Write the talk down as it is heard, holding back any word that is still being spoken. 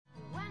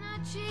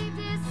Chief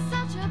is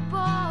such a bore.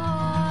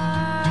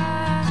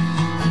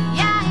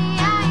 Yeah,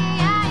 yeah,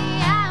 yeah,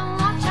 yeah.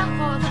 Watch out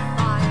for the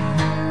fire.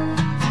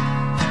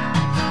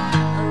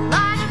 A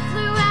lighter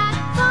fluid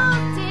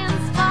both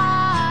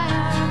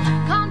inspire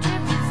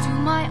contributes to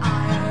my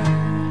ire.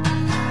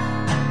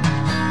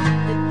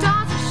 The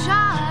doors are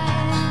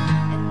shut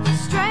and the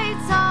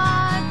streets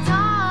are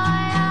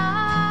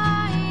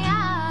dire.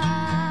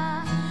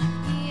 Yeah,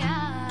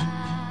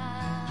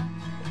 yeah.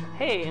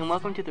 Hey, and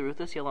welcome to the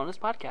Ruthless Yolonis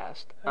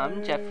podcast.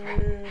 I'm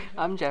Jeffrey.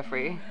 I'm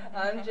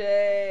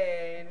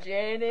Jaide.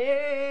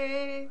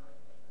 Jaide.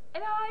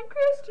 And I'm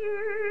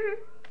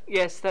Christie.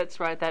 Yes, that's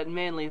right. That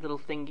manly little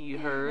thing you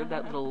heard,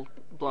 that little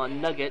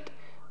blonde nugget,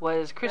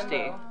 was Christie.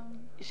 Hello.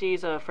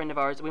 She's a friend of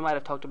ours. We might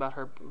have talked about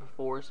her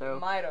before, so.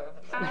 Might have.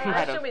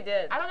 Might have. we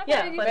did. I don't know if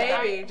Yeah, I would use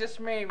Maybe, just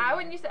maybe. I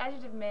wouldn't use the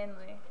adjective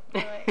manly.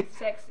 Like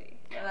sexy.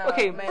 No,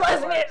 Okay.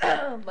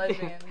 lesbian.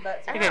 Lesbian.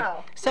 That's Okay,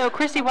 so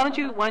Christie, why don't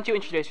you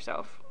introduce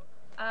yourself?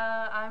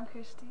 I'm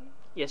Christie.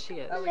 Yes, she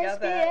is. Oh, we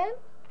got that.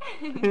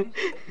 And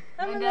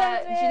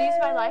Ginny's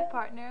my life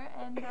partner,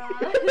 and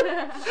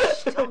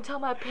don't tell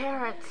my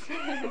parents.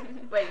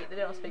 Wait, they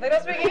don't speak They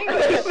don't speak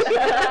English.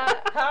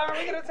 How are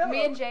we gonna tell Me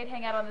them? and Jade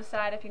hang out on the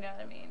side, if you know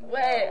what I mean.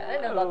 Wait, I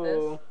know about this.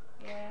 Oh.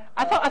 Yeah.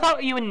 I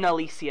thought you and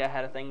Alicia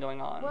had a thing going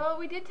on. Well,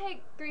 we did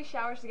take 3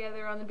 showers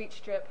together on the beach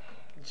strip.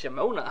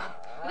 Jamona.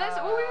 But that's,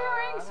 well, we were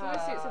wearing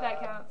swimsuits, so that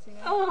counts, you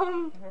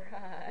know.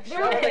 Right. There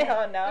Sure, was- they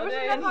call it There wasn't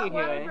nowadays. enough hot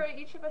water Anyway. for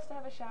each of us to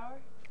have a shower.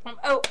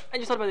 Oh, I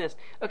just thought about this.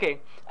 Okay,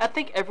 I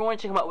think everyone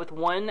should come up with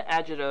one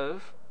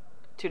adjective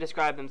to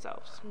describe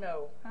themselves.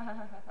 No,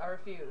 I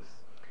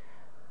refuse.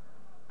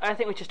 I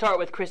think we should start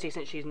with Christie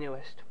since she's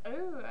newest.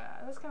 Ooh,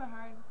 that's kind of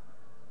hard.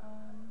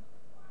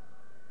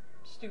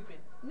 Stupid.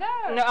 No,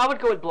 No, I would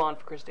go with blonde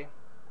for Christie.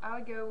 I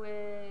would go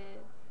with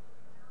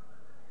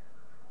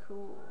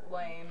cool.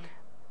 Lame.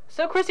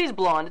 So Christie's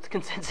blonde. It's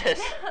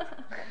consensus.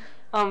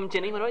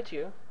 Jenny, what about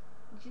you?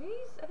 Ginny's,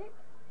 I think.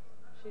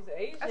 She's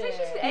Asian. I think she's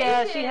Asian.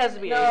 Yeah, she has to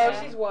be No,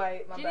 Asian. she's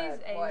white. My Ginny's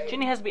bad. Asian. White.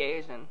 Jenny has to be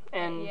Asian,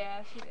 and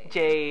Yeah, she's Asian.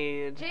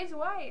 Jade. Jade's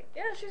white.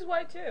 Yeah, she's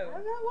white too.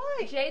 I'm not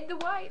white. Jade the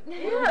white.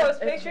 Yeah, those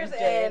pictures,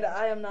 and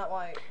I am not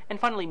white. And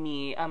finally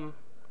me.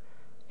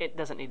 It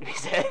doesn't need to be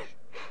said.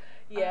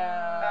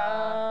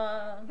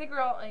 Yeah. I think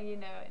we're all, you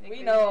know, in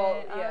We agreement.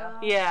 know, yeah.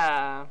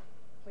 Yeah.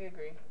 We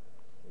agree.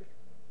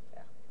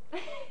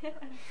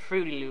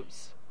 Fruity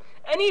Loops.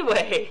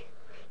 Anyway,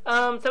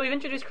 so we've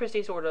introduced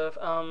Christie, sort of.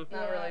 Not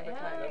really, but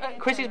kind of.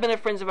 Christie's been a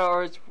friend of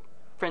ours.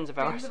 Friends of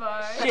ours.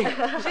 She-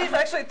 She's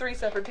actually 3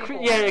 separate people.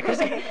 yeah,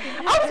 Christie.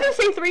 I was gonna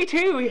say 3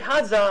 too.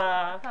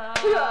 Huzzah!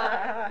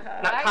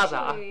 Not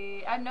Kaza.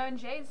 Actually, I've known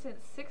Jade since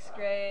 6th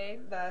grade.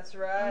 That's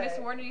right. Miss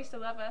Warner used to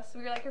love us.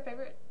 We were like her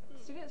favorite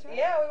students, right?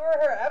 Yeah, we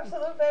were her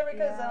absolute favorite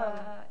because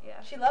yeah.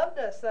 she loved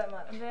us that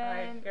much. And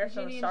then here's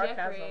some Ginny and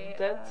sarcasm. Jeffrey.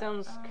 That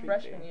sounds creepy.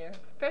 Freshman year.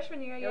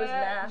 Freshman year, yeah. It was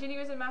math. Ginny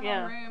was in my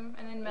Yeah. homeroom,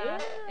 and then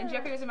math. Yeah. And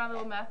Jeffrey was in my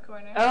little math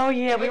corner. Oh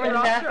yeah, we were in the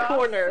Ross math Ross.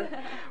 corner.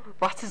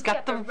 Ross has got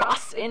Got the the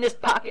Ross in his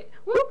pocket.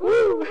 Woo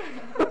woo.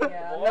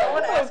 Yeah, no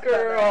one asked about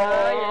girl.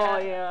 that. Oh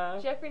yeah.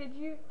 Jeffrey, did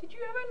you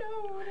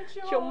ever know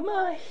that You're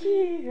my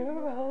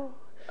hero.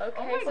 Okay.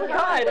 Oh so my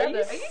God, are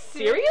you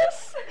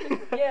serious?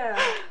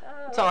 Yeah.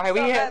 Sorry, So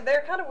we have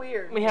they're kind of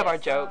weird. we have our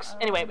Yes, jokes.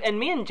 Anyway, and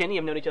me and Jenny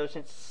have known each other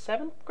since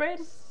 7th grade,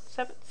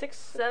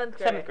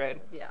 7th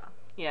grade. Yeah.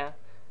 Yeah,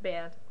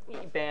 Band.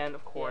 band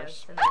of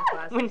course.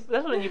 Yeah,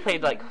 That's when you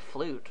played like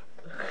flute.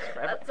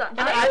 That's not, And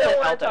I I don't played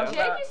want to alto. talk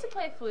Jade about. used to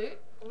play flute.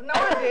 No,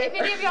 I If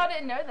didn't. any of y'all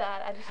didn't know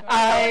that, I just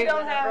I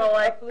don't have for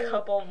like a a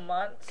couple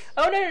months.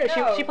 Oh no,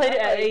 No, she played it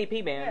at I played-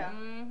 AEP band. yeah.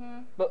 Mm-hmm.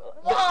 But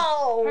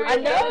Whoa! Her I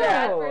and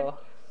Kayla know. Bradford.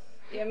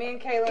 Yeah, me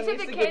and Kayla Except used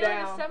that to get Kayla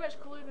down. is so much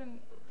cooler than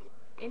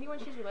anyone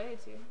she's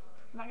related to.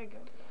 I'm not gonna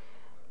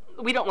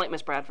go. We don't like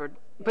Miss Bradford,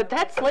 but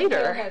that's We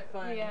later. had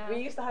fun. Yeah. We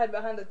used to hide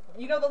behind the,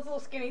 you know those little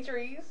skinny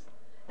trees?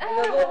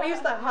 We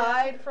used to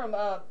hide from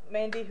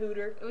Mandy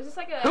Hooter. It was just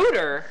like a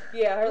Hooter.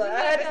 Yeah, her, This is I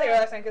had to like say a- her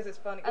last name because it's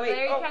funny. a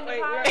very kind of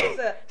wait, high-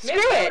 it's Screw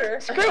Miss it. Hooter.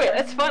 Screw it.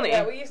 That's funny.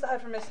 Yeah, we used to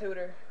hide from Miss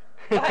Hooter.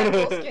 Behind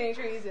little skinny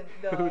trees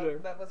and Hooter.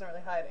 that wasn't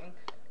really hiding.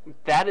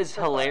 That is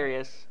So fun.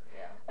 hilarious.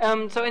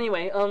 Yeah. So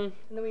anyway, And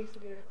then we used to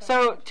do it.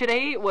 so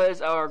today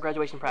was our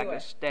graduation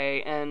practice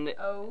day, and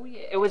Oh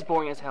yeah. it was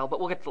boring as hell, but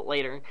we'll get to it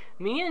later.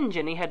 Me and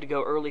Jenny had to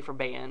go early for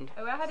band.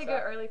 Oh, I had to go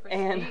early for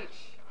And-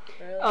 speech.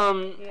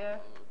 Really? Yeah.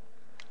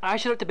 I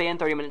showed up to band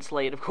 30 minutes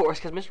late, of course,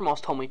 because Mr.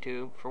 Moss told me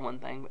to, for one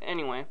thing. But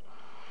anyway,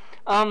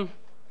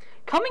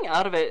 coming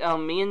out of it,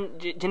 me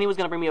and Jenny was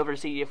gonna bring me over to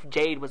see if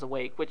Jade was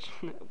awake, which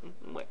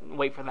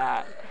wait for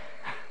that.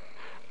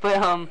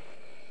 But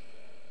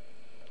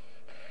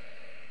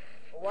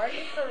What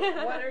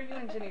are you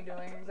and Jenny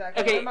doing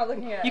exactly? Okay, What am I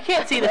looking at? you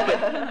can't see this,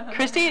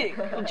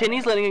 but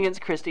Jenny's leaning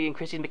against Christie, and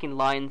Christie's making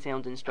lion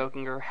sounds and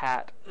stroking her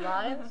hat.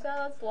 Lion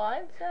sounds?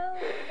 Well,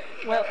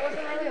 That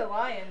wasn't really a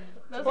lion.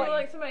 Those What? were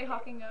like somebody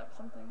hawking up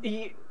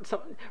something.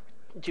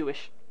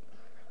 Jewish.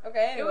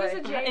 Okay, It was anyway.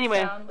 a Jade Anyway,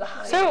 sound. but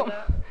I so- didn't know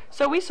that.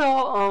 So we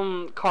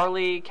saw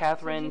Carly,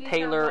 Catherine, Jenny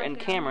Taylor, sounds and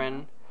like it.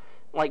 Cameron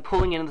like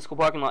pulling into the school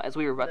parking lot as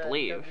we were about to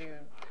leave.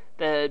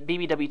 the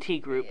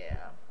BBWT group, Yeah.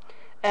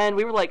 and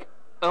we were like,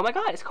 "Oh my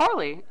God, it's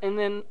Carly!" And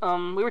then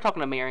we were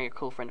talking to Mary, a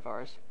cool friend of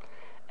ours,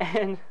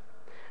 and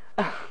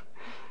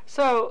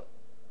so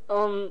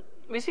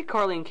we see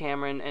Carly and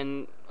Cameron,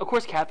 and of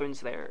course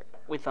Catherine's there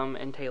with them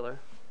and Taylor.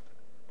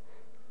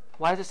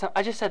 Why does it sound?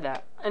 I just said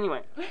that.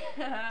 Anyway,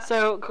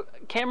 so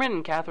Cameron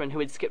and Catherine, who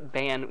had skipped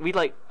band,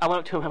 I went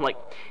up to them. I'm like,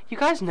 "You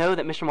guys know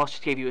that Mr. Moss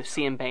just gave you a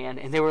C in band?"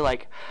 And they were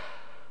like,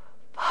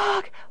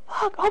 "Fuck,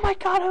 oh my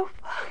God, oh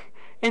fuck!"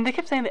 And they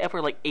kept saying the F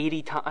word like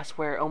 80 times. I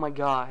swear, oh my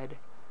God.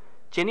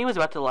 Jenny was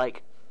about to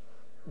like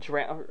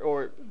drown,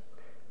 or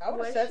I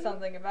would have said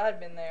something if I had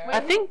been there. I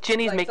think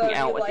Jenny's Like, making so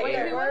out you with like the it?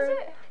 air. Who was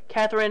it?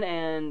 Catherine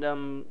and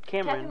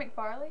Cameron. Catherine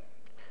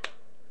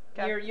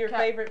McFarley? Your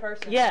favorite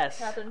person. Yes.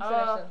 Catherine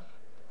Oh. Simpson.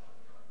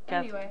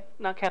 Anyway.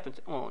 Not Catherine.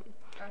 Well,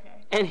 Okay.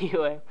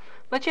 anyway.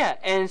 But yeah,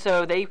 and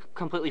so they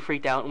completely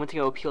freaked out and went to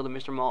go appeal to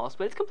Mr. Moss.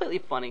 But it's completely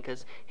funny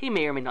because he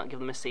may or may not give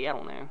them a C. I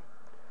don't know.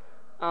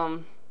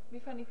 It'd be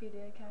funny if you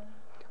did, kind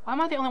of. Why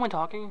am I the only one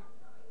talking?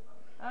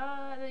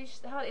 How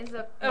it ends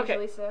up Okay.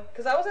 usually, so.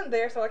 Because I wasn't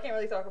there, so I can't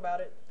really talk about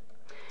it.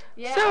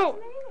 Yeah. So,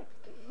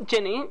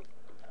 Jenny,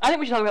 I think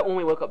we should talk about when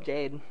we woke up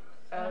Jade.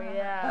 Oh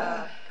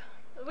yeah.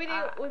 We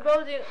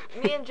both didn't.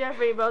 Me and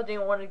Jeffrey both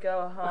didn't want to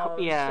go home.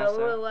 yeah, So we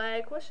so- were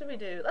like, what should we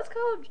do? Let's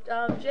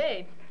call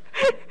Jade.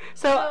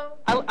 So,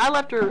 I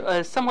left her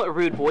a somewhat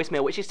rude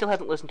voicemail, which she still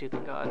hasn't listened to,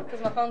 thank God.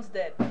 Because my phone's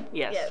dead.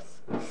 Yes.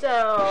 Yes.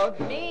 So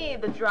me,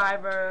 the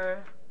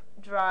driver,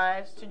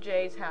 drives to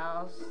Jade's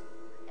house,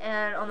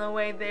 and on the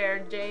way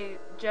there,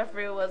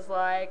 Jeffrey was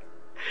like,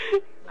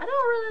 I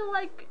don't really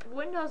like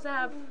windows that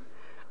have.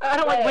 I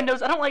don't like Wait.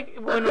 windows. I don't like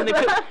when they put.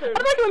 I Bathrooms.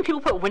 don't like it when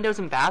people put windows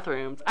in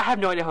bathrooms. I have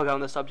no idea how to go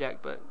on this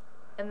subject, but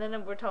And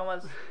then we're talking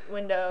about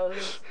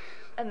windows.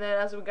 And then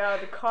as we got out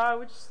of the car,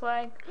 we're just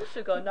like, we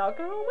should go knock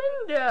on a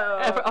window.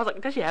 I was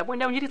like, "Does she have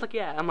window?" And Judy's like,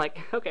 "Yeah." I'm like,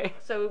 "Okay."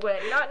 So we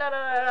went knock, knock,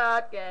 knock,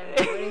 knock, and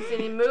we didn't see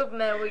any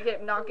movement. We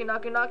kept knocking,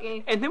 knocking,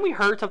 knocking. And then we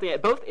heard something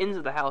at both ends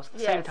of the house at the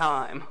same Yes.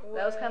 time.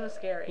 That was kind of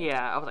scary.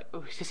 Yeah, I was like,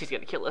 "Oh, Sissy's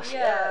gonna kill us."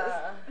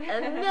 Yeah.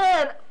 And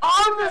then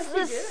all of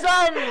a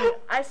sudden,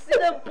 I see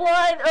the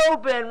blind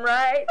open,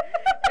 right?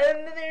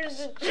 And then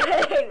there's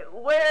Jade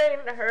wearing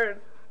her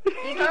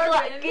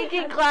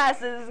geeky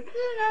glasses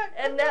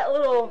and that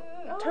little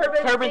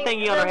turban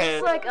thingy on her head.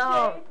 It's like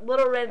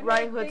Little Red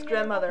Riding Hood's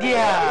grandmother.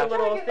 Yeah. Her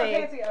little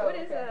thing. What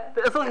is that?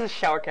 It looks like a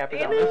shower cap or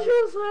And then something. she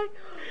was like,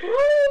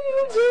 what are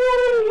you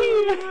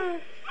doing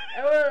here?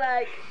 And we're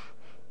like,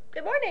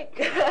 good morning.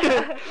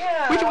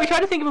 Yeah. We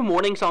tried to think of a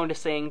morning song to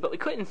sing, but we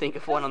couldn't think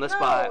of one on the No,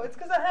 spot. it's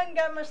because I hadn't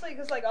gotten much sleep.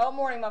 Because like all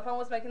morning my phone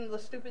was making the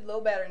stupid low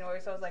battery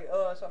noise. So I was like,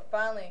 oh. So I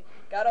finally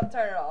got up,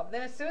 turned it off.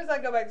 Then as soon as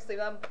I go back to sleep,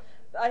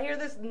 I hear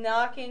this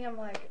knocking. I'm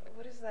like,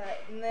 what is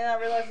that? And then I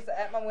realize it's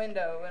at my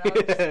window, and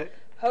I just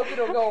hope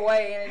it'll go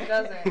away, and it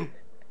doesn't.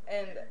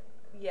 And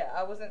yeah,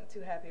 I wasn't too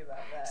happy about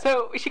that.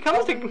 So she comes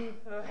Ugh.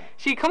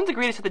 to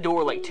greet us at the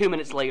door like 2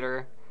 minutes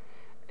later,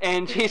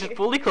 and she's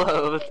fully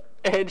clothed,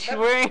 and she's That's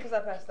wearing because I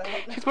passed out.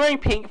 she's wearing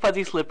pink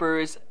fuzzy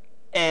slippers,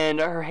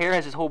 and her hair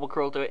has this horrible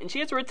curl to it, and she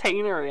has a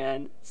retainer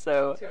in.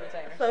 So Two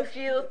retainers. So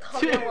she was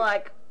talking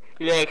like,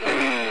 yeah,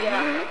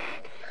 yeah.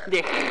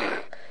 yeah.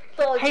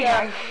 So Hey,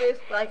 yeah, guys. this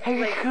like, How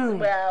you doing?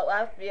 well,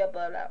 I feel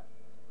about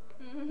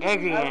I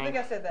don't think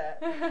I said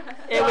that.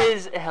 It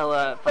was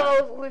hella fun.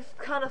 So we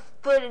kind of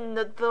stood in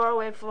the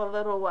doorway for a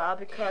little while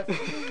because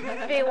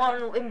they wanted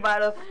to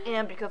invite us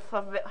in because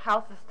the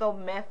house is so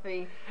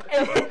messy.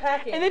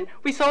 Packing. And then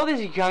we saw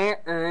this giant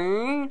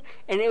urn,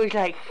 and it was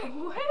like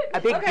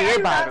a big Okay, I beer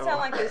do not bottle. sound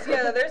like this.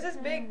 Yeah, there's this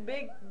big,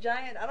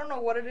 giant. I don't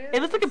know what it is.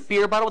 It looks like a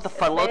beer bottle with a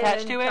funnel made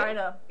attached in to it.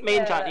 China. Made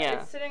in China, yeah.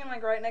 It's sitting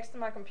like right next to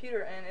my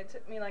computer, and it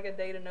took me like a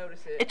day to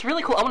notice it. It's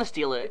really cool. I want to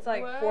steal it. It's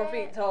like What? 4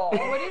 feet tall.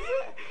 What is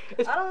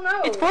it? I don't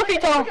know. It's 4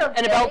 feet tall like a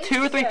and about vase,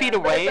 2 or 3 feet yeah,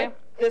 away.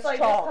 It's like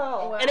this tall.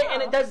 tall. Wow.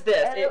 And it does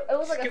this. And it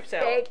was like a scoops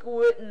out. fake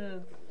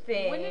wooden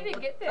thing. When did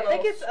it get there? I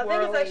think it's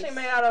Swirlies. actually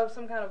made out of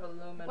some kind of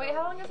aluminum. Wait,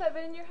 how long has that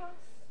been in your house?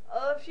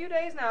 A few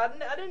days now.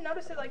 I didn't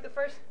notice it like the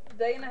first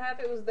day and a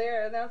half it was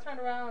there, and then I turned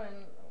around and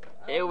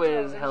I It don't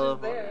know, was it's hella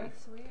just there. funny.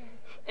 That's weird.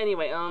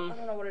 Anyway, I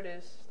don't know what it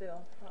is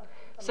still.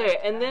 so yeah,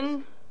 and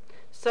then,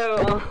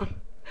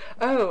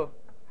 oh,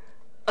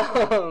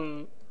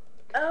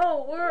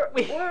 Oh, we're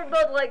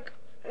both like,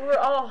 we're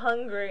all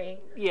hungry.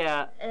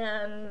 yeah,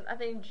 And I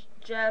think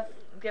Jeff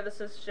gave us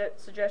a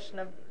suggestion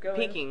of going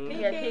Peking.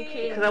 Yeah,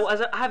 peeking.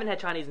 because I haven't had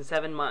Chinese in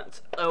 7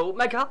 months. Oh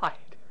my god.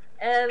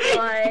 And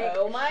like,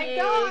 Oh my he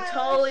gosh.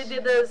 totally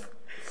did this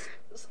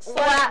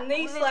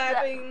Knee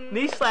slapping.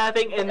 Knee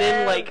slapping and then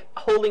And- like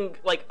holding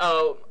like like,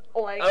 oh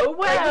Like, it's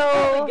wow.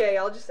 totally gay.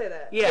 I'll just say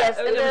that. Yeah, yes,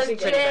 it and was then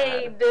pretty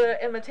Jay bad. did an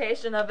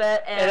imitation of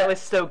it, And it was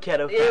so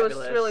ghetto it was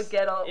fabulous. really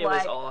ghetto. It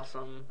like, was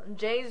awesome.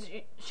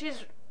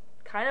 she's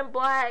kind of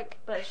black,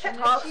 but she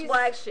talks She's-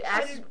 black. She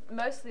acts She's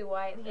mostly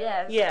white.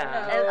 yes.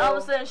 Yeah. And all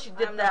of a No, sudden she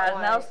did I'm that, not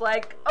and I was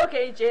white. like,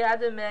 okay, Jay, I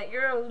admit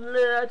you're a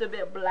little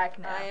bit black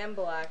now. I am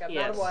black. I'm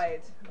Yes. not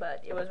white.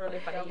 But it was really I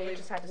funny. don't You believe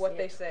just had to what see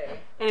they it. say.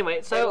 Anyway,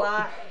 They so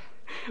lie.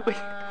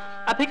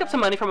 I picked up some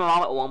money from my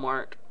mom at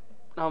Walmart.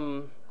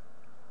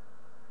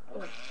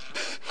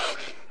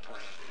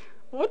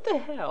 What the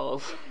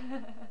hell?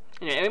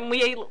 Anyway, and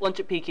we ate lunch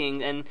at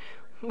Peking, and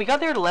we got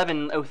there at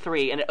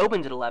 11:03, and it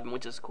opened at 11,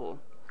 which is cool.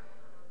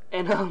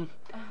 And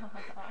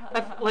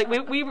like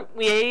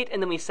we ate,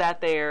 and then we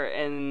sat there,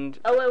 and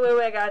Oh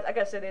wait, guys! I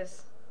gotta say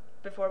this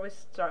before we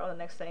start on the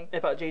next thing.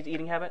 about Jade's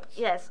eating habits.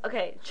 Yes.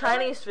 Okay.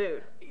 Chinese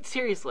food.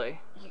 Seriously,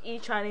 You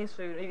eat Chinese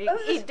food. You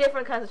eat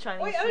different kinds of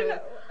Chinese Wait, I don't food.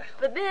 know.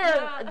 But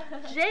then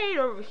Jade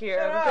over here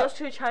Shut up. goes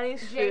to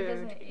Chinese Jade food.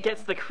 doesn't eat.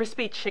 gets the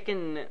crispy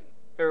chicken,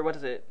 or what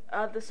is it?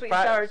 The sweet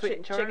Fried- and sour sweet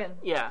and sour? chicken.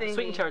 Yeah, thingy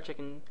sweet and sour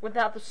chicken.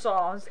 without the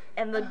sauce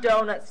and the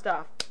donut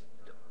stuff.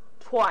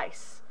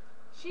 Twice.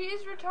 She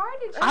is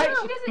retarded. She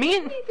doesn't Me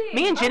eat and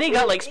anything. Jenny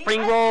got like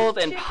spring rolls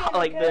and chicken,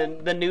 like okay?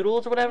 the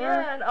noodles or whatever.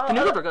 Yeah, and the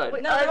noodles are good.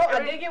 wait, No, I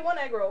did get one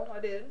egg roll.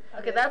 I did.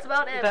 Okay, that's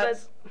about it.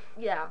 That's- But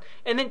yeah,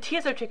 And then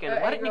TSO chicken. Or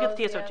Why egg didn't you get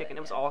the rolls, TSO yeah, chicken? It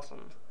was yeah.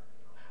 awesome.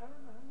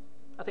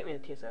 I think we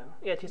had TSO.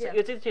 Yeah, TSO. Yeah.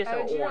 It's TSO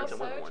Oh, did you orange. also It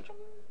wasn't orange.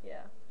 chicken? yeah.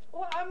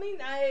 Well, I mean,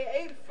 I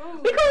ate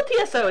food. We call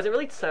it TSO. Is it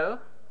really so?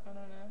 I don't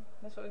know.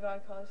 That's what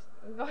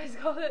we've always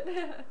called it.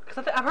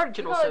 Because I've heard We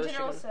General call it So's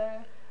General chicken. So.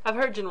 I've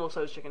heard General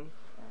So's chicken.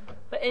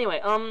 But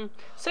anyway,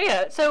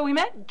 so we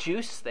met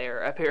Juice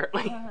there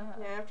apparently. Yeah,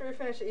 after we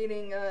finished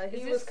eating, he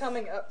Is was this-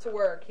 coming up to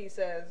work. He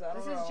says, I don't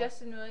This know. is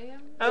Justin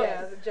Williams. Oh.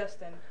 Yeah,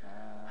 Justin.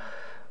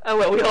 Oh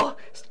well, we all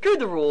screwed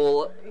the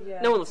rule.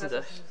 Yeah, No one listens to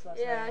that's us. his last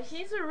Yeah, name.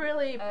 he's a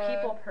really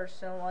people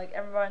person. Like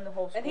everybody in the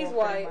whole school. And he's pretty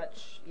white.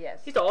 Much. Yes.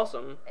 He's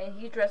awesome. And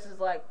he dresses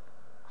like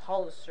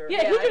Hollister.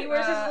 Yeah, Yeah, he he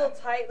wears his uh, little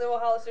tight little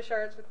Hollister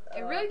shirts with.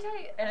 Really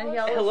tight. And he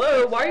Oh, always-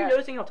 Hello, why are you Yeah.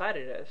 noticing how tight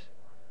it is?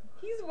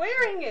 He's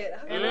wearing it.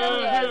 And then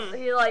he has,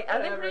 he like, I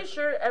think Whatever. pretty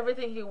sure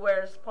everything he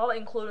wears, probably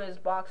including his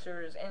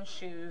boxers and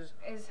shoes,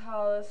 is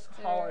Hollister.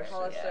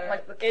 Hollister. Yeah.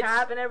 like the It's-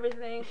 cap and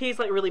everything. He's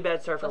like really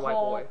bad surfer The white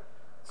whole- boy.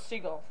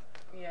 Seagull.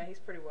 Yeah, he's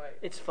pretty white.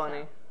 It's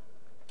funny.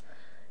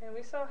 And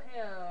we saw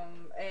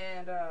him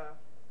and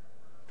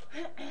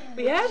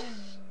We had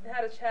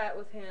had a chat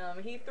with him.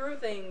 He threw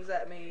things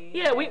at me.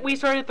 yeah, we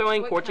started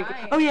throwing What fortune.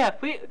 kind? Oh yeah,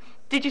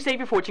 did you save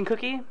your fortune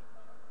cookie?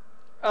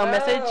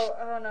 Message.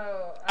 Oh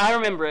no. I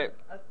remember it.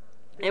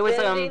 It was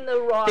Bending the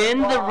rod.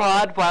 bend the while-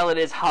 rod while it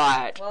is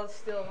hot. Well, it's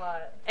still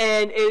hot.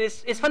 And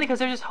it's funny because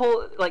there's this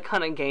whole like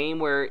kind of game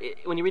where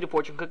when you read a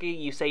fortune cookie,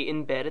 you say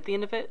in bed at the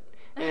end of it.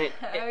 And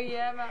Oh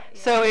yeah. Yeah.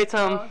 So it's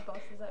Bosses,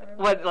 I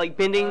remember. what like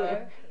bending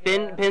yeah.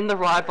 bend the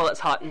rod while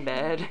it's hot in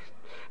bed.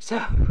 So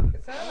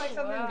It sounded like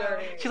something wow.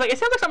 dirty. she's like, it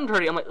sounds like something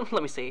dirty. I'm like,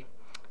 let me see.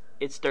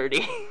 It's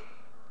dirty.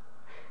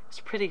 It's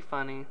pretty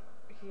funny.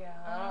 Yeah,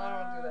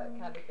 I don't do that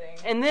kind of thing.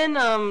 And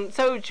then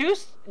so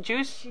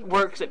Juice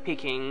works at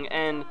Peking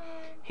and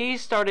he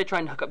started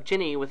trying to hook up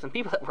Jenny with some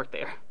people that work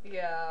there.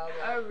 Yeah.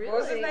 Oh, really?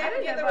 What was his I name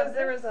didn't again? know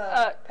There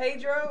about was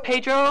Pedro.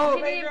 Pedro.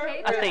 Jenny and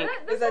Pedro? I think.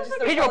 That Is that sounds just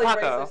like a Pedro really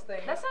Paco. racist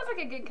thing? That sounds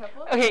like a good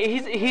couple. Okay,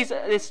 he's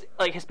this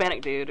like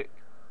Hispanic dude,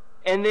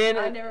 and then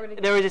I never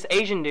would've there was this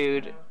Asian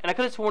dude, and I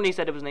could have sworn he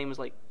said his name was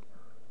like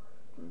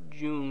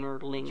June or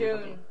Ling or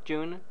something.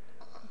 June.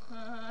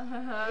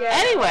 Yeah,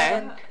 Anyway,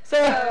 and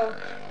so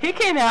he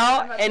came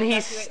out and he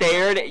evacuate.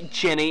 stared at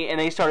Jenny, and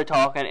they started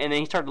talking, and then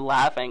he started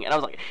laughing, and I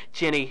was like,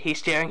 Jenny, he's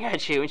staring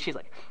at you, and she's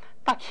like,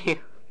 fuck you.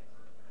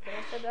 Did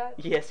I say that?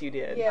 Yes, you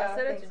did. Yeah, I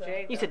said it think to so.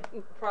 Jade. You said,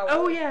 Probably.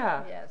 oh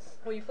yeah. Yes.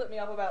 Well, you flipped me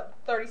off about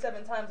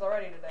 37 times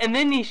already today. And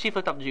then she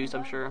flipped off Juice,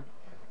 I'm sure.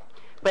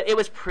 But it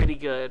was pretty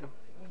good.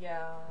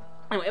 Yeah.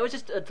 Anyway, it was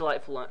just a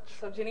delightful lunch.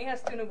 So Jenny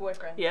has 2 new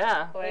boyfriends.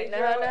 Yeah. Wait,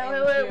 Pedro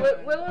and wait.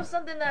 June. What was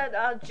something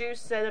that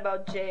Juice said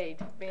about Jade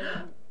being?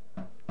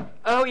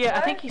 Oh yeah,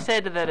 I think he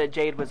said that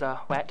Jade was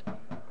wet.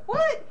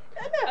 What?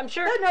 No, I'm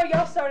sure- No,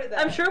 y'all started that.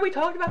 I'm sure we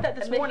talked about that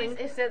this And then morning.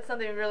 he said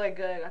something really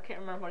good. I can't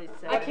remember what he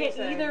said. I can't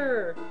say?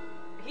 either.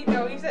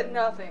 He said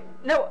nothing.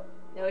 No,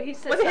 No, he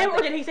said was it him or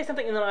something- did he say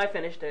something and then I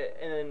finished it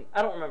and then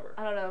I don't remember.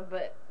 I don't know,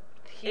 but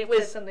he It said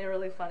was- something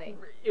really funny.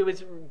 It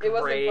was great. It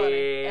wasn't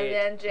funny. And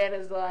then Jen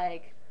is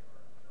like,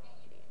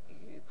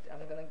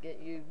 I'm gonna get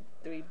you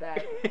 3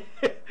 back.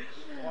 and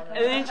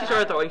then she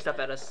started throwing stuff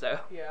at us. So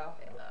Yeah.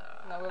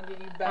 No, we'll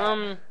get you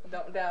back.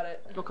 Don't doubt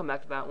it. we'll come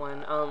back to that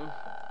one.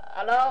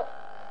 Hello?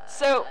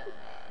 So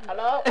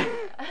Hello?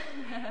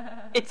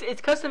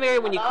 it's customary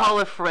when you call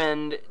a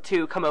friend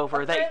to come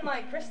over A that friend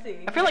like Christy.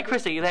 I feel like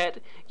Chrissy that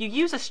you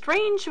use a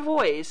strange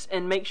voice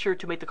and make sure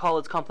to make the call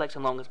as complex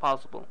and long as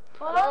possible.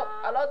 Hello?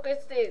 Hello,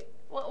 Christy.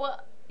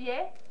 What?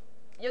 Yeah?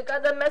 You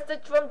got a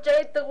message from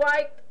Jade the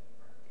White?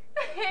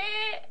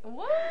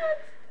 What?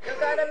 You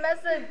got a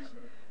message.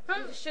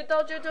 She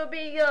told you to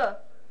be here.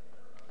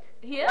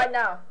 Here? Right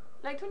now.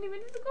 Like 20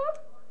 minutes ago?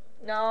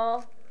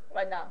 No.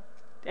 Right now.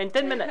 In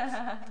 10 minutes.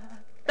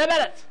 10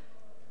 minutes.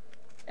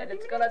 And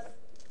it's gonna...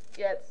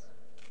 Yes.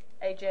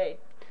 Hey, Jade.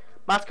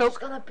 Moscow. It's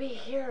gonna be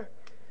here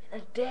in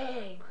a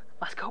day.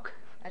 Moscow.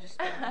 I just...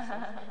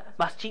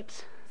 Mas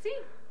chips. See?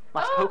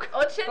 Moscow. 84.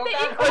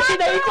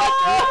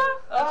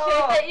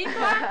 Oh,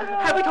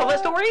 Have we told that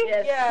story?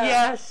 Yes. Yeah.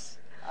 Yes.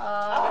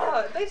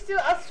 They still,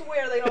 I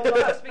swear they don't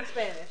know how to speak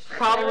Spanish.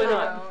 Probably They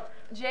not.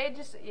 don't. Jade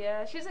just,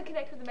 she doesn't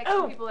connect with the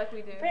Mexican Oh. people like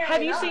we do. Apparently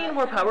Have you not. seen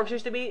where Power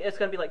used to be? It's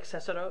gonna be like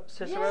Cicero.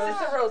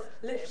 Cicero's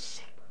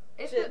lips.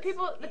 It's Shits.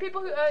 the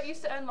people who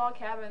used to own Log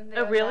Cabin. They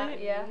Oh, own really?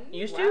 that, yeah.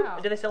 Used Wow.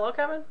 to? Did they sell Log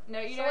Cabin? No,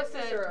 you So know what's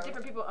it's Cicero?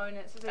 different people own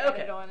it, so they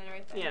Okay. added on and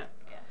everything. Yeah.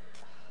 Yeah.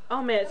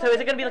 Oh man, so is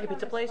it gonna be like a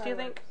pizza place? Do you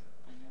think?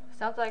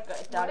 Sounds like an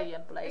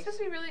Italian It's place. supposed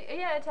to be really,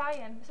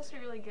 Italian. It's supposed to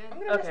be really good. I'm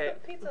gonna Okay.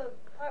 miss the pizza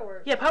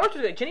fireworks. Yeah, Pie Works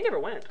was good. Jenny never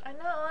went. I know.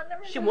 I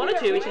never. She wanted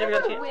to, and she never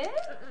got a chance.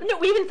 Win? No,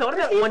 we even thought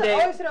about it one day.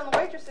 always sit on the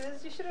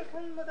waitresses. You should have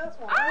come with us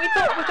one. We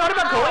thought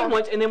about going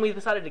once, and then we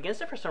decided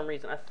against it for some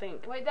reason. I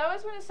think. Wait, that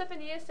was when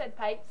Stephanie said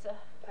pizza.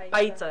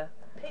 Pizza.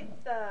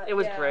 Pizza. It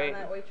was yeah, great. And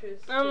that waitress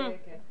chick. And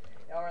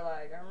y'all were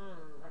like,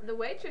 The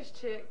waitress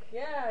chick.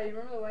 Yeah, you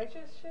remember the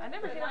waitress chick? I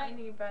never hit That night?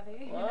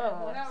 anybody.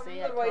 Whoa. No, See,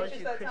 remember I the told waitress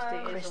you that Christie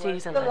time? is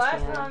Christie's a The last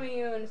lesbian. time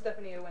you and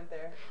Stephanie went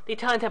there. The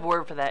Italians have a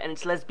word for that, and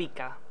it's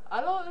lesbica. I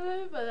don't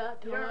remember that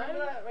You don't remember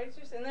that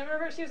waitress? And then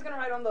remember she was gonna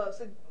write on the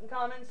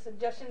comments,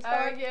 suggestions Oh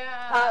card? yeah.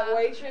 Hot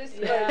waitress.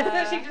 Yeah.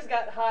 But she just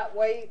got hot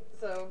wait,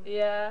 so.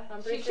 Yeah.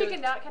 I'm She pretty sure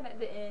chickened out kind of at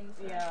the end.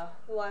 So. Yeah,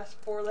 the last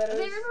 4 And letters.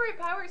 then remember at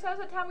Powerworks, that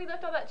was the time we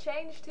left all that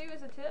change too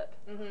as a tip.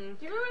 Mm-hmm. Do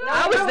you remember No,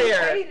 that? I was no,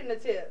 there. We paid in a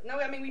tip. No,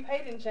 I mean we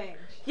paid in change.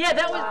 Yeah,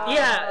 that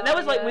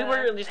was like we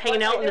were just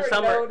hanging out in the There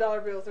summer. were no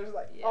dollar bills. There was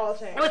like all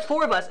change. It was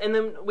 4 of us, and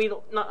then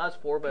not us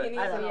 4, but Pennies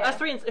I don't and- know. us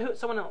 3 and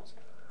someone else.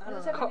 I don't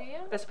Was know. it Stephanie?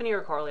 Estefania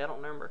or Carly, I don't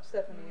remember.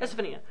 Stephanie.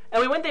 Estefania.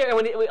 And we went there,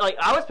 and like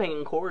I was paying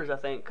in quarters, I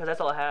think, because that's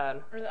all I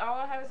had. All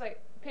I had was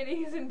like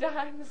pennies and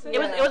dimes. And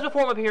It was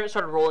before my parents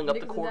started rolling up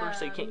the quarters,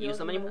 so you can't use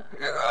them anymore.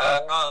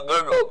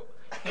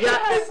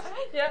 Yes,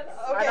 Yes.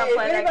 I Okay, don't if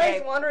play that anybody's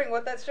game. wondering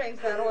what that strange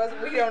sound was,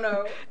 we don't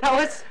know. that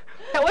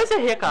was a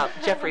hiccup,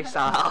 Jeffrey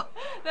style.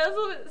 That was a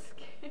little bit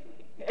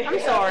scary. I'm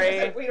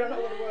sorry. We don't know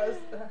what it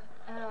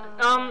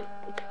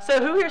was. So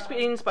who here's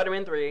seen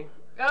Spider-Man 3?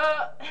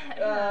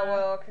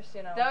 Well,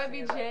 Christina. that would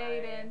be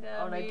Jade and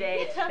On a me.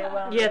 date. They went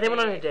on Yeah, a they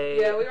went on a date. date.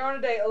 Yeah, we were on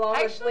a date along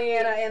Actually, with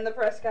Leanna and the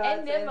Prescotts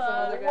and some Emma.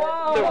 other guys.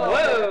 Whoa. She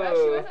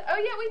wasn't, oh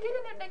yeah, we did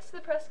end up next to the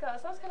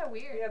Prescotts. That was kind of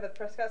weird. Yeah, the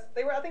Prescotts.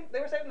 I think they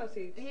were saving those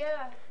seats.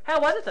 Yeah. How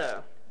was it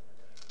though?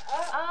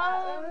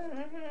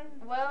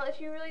 Well, if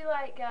you really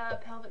like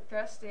pelvic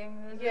thrusting,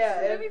 this Yeah,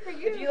 is the movie for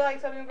you. if you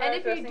like something about and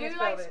if you thrusting, do it's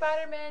like pelvis.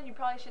 Spider-Man, you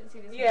probably shouldn't see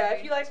this movie. Yeah,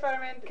 if you like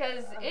Spider-Man,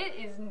 because it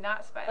is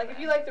not Spider-Man. like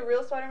if you like the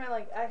real Spider-Man,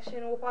 like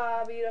action,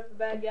 whoop-ah, beat up the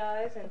bad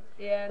guys, and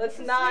yeah, let's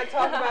this is- not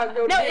talk about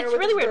go to No, dinner it's with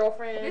really his weird.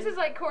 girlfriend. This is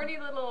like corny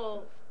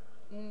little.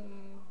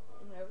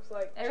 It was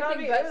like Everything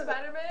Chubby, but it was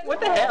Spider-Man? What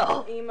the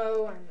hell?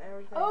 emo and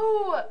everything.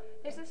 Oh,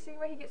 there's this scene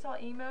where he gets all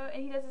emo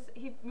and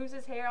he moves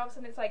his hair. All of a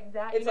sudden, it's like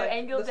that, It's like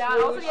angled the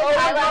down. Also, swoosh. he has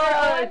Oh my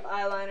eyeliner God.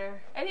 on. Eyeliner.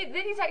 And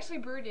then he's actually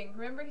brooding.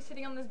 Remember, he's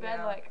sitting on this bed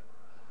Yeah. like.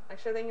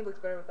 Actually, I think he looks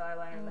better with the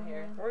eyeliner in the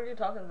hair. What are you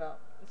talking about?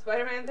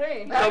 Spider-Man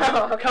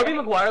 3. Kobe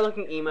Maguire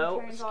looking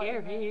emo, turns all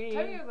emo. scary.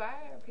 Tobey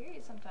Maguire,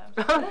 period. Sometimes.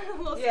 A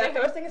little Yeah, scary.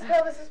 thrusting his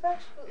pelvis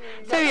especially.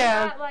 So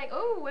yeah. Not like,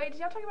 oh wait,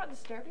 did y'all talk about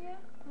Disturbia?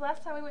 The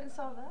last time we went and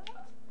saw that.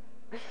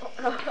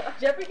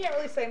 Jeffrey can't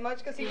really say much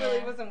because he really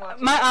Yeah. wasn't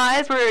watching. My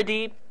eyes were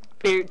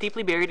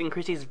deeply buried in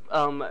Chrissy's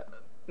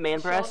man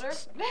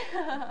breasts.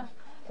 Shoulder.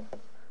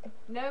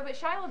 No, but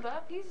Shia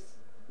LaBeouf, he's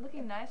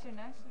looking nicer and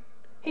nicer.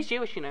 He's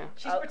Jewish, you know.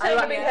 She's I pretending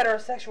to like be it.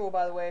 heterosexual,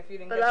 by the way, if you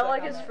didn't But catch I that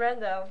like his comment.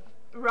 friend though.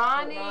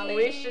 Ronnie.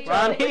 We should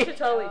Ronnie.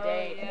 totally Oh,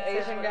 date. yeah.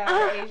 Asian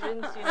guy. Asians, you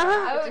know,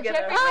 Oh, get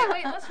together. Jeffrey,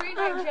 wait, let's read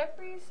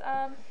Jeffrey's.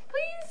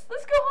 Please,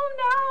 let's go home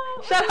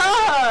now. Shut Let's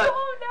up! go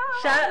home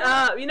now. Shut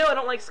up! You know I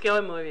don't like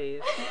scary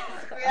movies.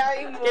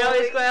 Scary movies.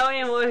 Scary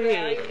Scary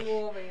movies.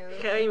 movies.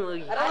 Scary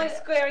movies. I don't like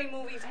scary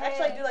movies.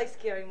 Actually, I do like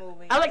scary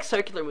movies. I like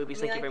circular movies,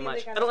 I thank mean, you very I think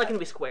much. they I don't like them kinda to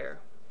be square.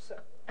 So.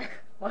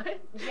 What?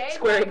 Jade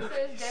Square. likes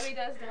his Debbie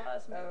Does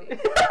Dallas movies.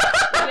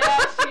 Yeah,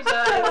 she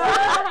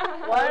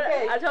does. What?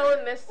 Okay. I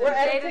totally missed We're it.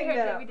 at- Jade editing and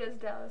her that Debbie Does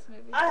Dallas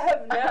movies. I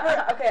have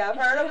never. Okay, I've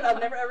heard of it.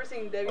 I've never ever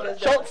seen Debbie Does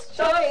Schultz.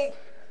 Dallas.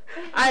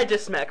 I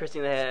just smacked Christy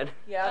in the head.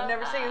 Yeah, I've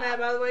never seen that.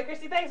 By the way,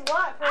 Christy, thanks a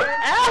lot for it.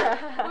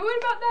 Ah! But what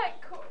about that?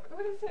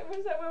 What is it? What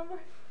is that one where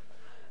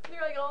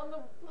they're like all in the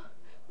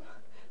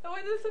one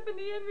that's up in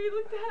the end we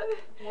looked at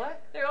it.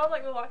 What? They're all in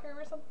like the locker room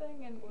or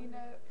something, and you know.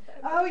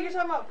 Oh, you're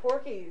talking about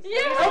Porky's.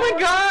 Yeah. Oh my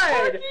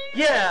god! Porky.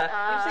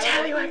 Yeah. You've seen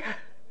Tallywhacker.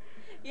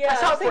 Yeah, I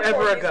saw I've it seen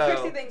forever Porky's. ago.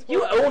 Christy thinks You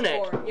Porky's own is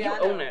it. porn. You Yeah, I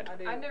own know. it. I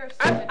do. I've never seen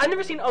I've it.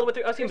 never seen all the way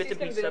through. I've seen bits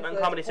Christy's and pieces of it on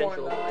convinced Comedy that it's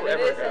Central porn, though,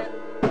 forever and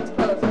ago. It's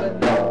close, but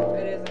no,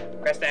 it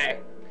isn't. Christy.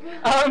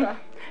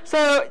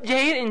 So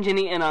Jade and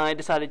Jenny and I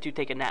decided to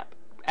take a nap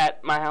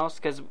at my house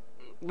because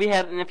we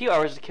had a few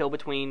hours to kill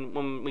between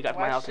when we got to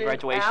my house and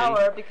graduation.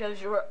 Hour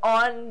because you were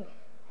on.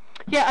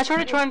 Yeah, I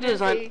started trying to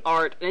design busy.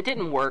 art and it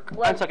didn't work. I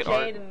Left suck at Jade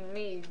art. and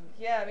me.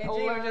 Yeah, me and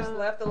Jenny were just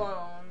left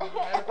alone.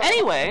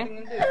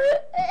 Anyway.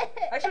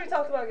 Actually, we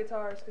talked about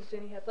guitars because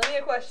Jenny had plenty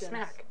of questions.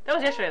 Smack. That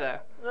was yesterday though.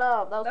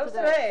 No, That was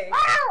today.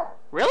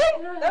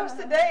 Really? That was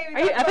today. We Are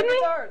you talked about effing me?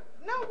 guitars.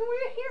 No, but we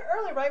were here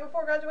early, right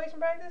before graduation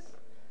practice.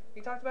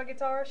 We talked about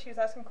guitars. She was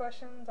asking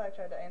questions. I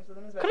tried to answer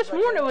them as best Could have as I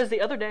sworn could. it was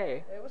the other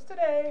day. It was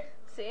today.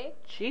 See?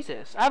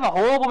 Jesus, I have a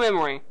horrible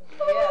memory.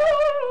 Yeah.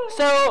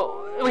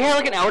 So we had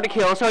like an hour to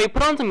kill, so we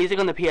put on some music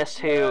on the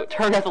PS2,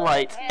 turned off the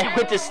lights, and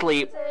went to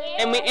sleep.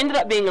 And we ended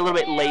up being a little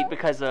bit late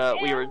because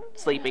we were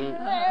sleeping.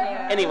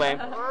 Yeah. Anyway,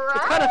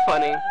 It's kind of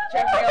funny.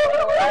 Jeffrey on the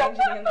floor,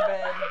 Angie in the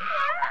bed.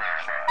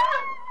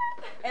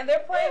 And they're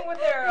playing with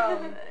their,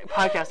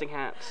 Podcasting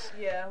hats.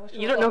 yeah.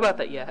 You don't know about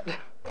that yet.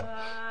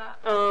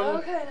 Okay,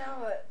 now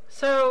what?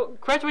 So,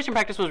 graduation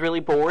practice was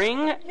really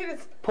boring, You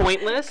just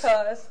pointless.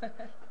 Cuz.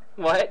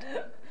 What?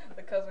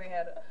 Because we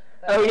had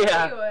Oh,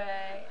 yeah.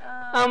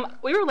 Anyway,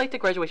 We were late to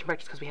graduation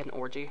practice because we had an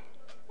orgy.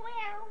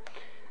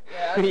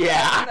 Yeah.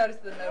 Yeah. I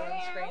noticed the note on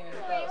the screen and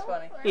thought it was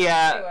funny.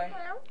 Yeah.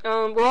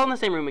 Anyway. We're all in the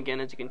same room again,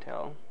 as you can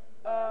tell.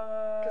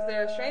 Because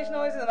there are strange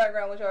noises in the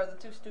background, which are the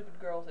two stupid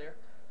girls here.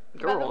 by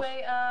the Girls.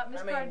 way,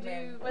 Miss I mean, Pardue.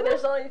 men. Wait,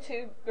 there's only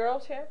 2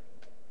 girls here?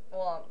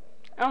 Well,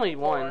 Only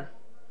one.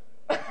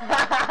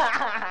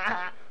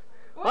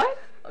 What?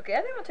 Okay, I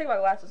think I'm gonna take my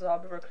glasses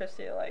off before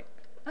Christy, like...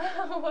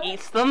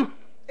 Eats them?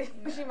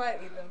 she might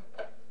eat them.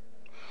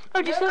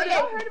 Oh, just Have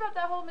y'all heard about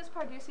that whole Miss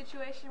Pardue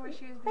situation where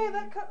she was Hey, being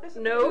that cup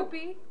disappeared. No.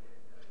 poopy?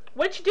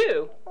 What'd you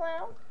do?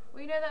 Well...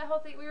 Well, you know that whole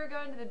thing. We were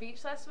going to the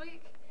beach last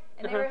week,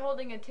 and they Uh-huh. were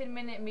holding a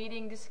 10-minute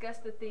meeting, discuss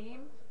the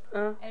theme.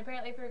 And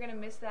apparently, if we were gonna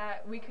miss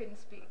that, we couldn't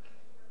speak.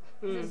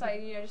 'Cause it's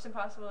like, you know, just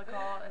impossible to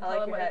call and I tell like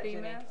them your what hat, the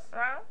theme Jenny. is.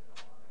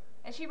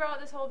 And she brought up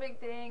this whole big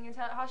thing and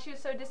how she was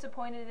so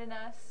disappointed in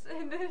us.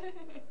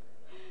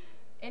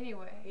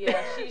 Anyway,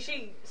 Yeah, she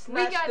we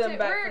snatched got them to.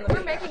 back from the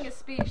We're making a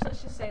speech.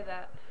 Let's just say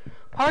that.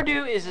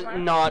 Pardue is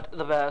not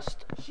the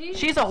best.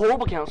 She's a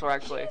horrible counselor,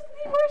 actually.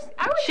 She's the worst.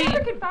 I would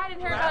never confide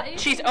in her about anything.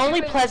 She's to do only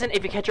with- pleasant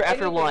if you catch her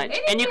after Anything. lunch,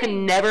 and you can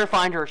Anything. never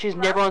find her. She's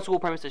never on school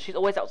premises. She's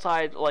always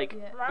outside, like,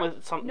 Yeah.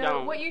 with some No,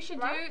 down. what you should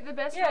do, the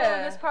best Yeah. rule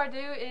of Miss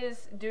Pardue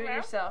is do it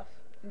yourself.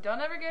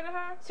 Don't ever go to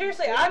her.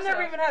 Seriously, Do it I've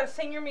never yourself. even had a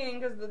senior meeting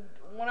because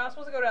when I was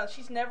supposed to go down,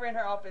 she's never in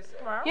her office.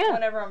 Yeah.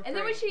 Whenever I'm free. And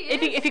then when she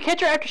is, If you catch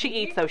her after she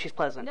eats, though, she's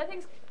pleasant.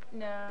 nothing's.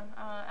 No,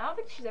 I don't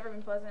think she's ever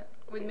been pleasant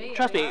with me.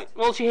 Trust at me. least.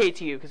 Well, she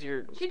hates you because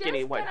you're She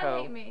skinny does white kind of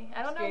hoe. hate me.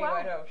 I don't know Skinny why.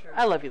 white hoe, sure.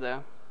 I love you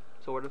though,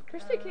 sort of.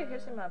 Christy kept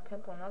kissing my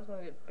pimple, and I was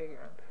gonna get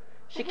bigger.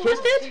 She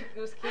kissed it? She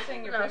was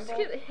kissing your No, pimple.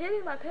 she kept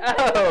hitting my pimple.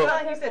 I Oh.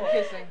 thought he said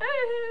kissing.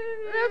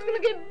 I was gonna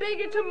get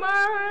bigger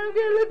tomorrow. I'm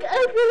gonna look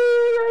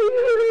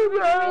ugly.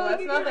 Well,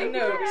 that's nothing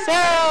new. So,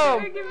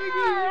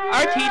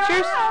 our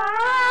teachers.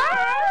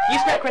 You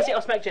smack Chrissy,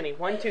 I'll smack Jenny.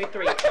 1, 2,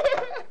 3.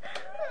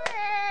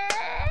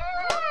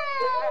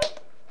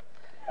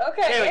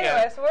 Okay, There we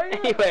anyway, go. so where are you?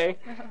 Anyway,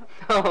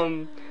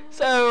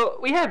 so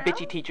we have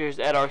bitchy teachers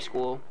at our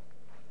school.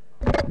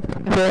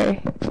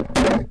 Okay.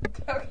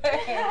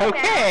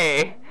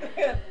 Okay.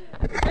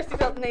 Christy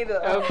felt the need to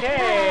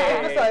Okay.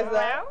 emphasize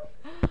that.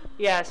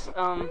 Yes, it's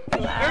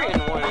very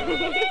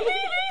annoying.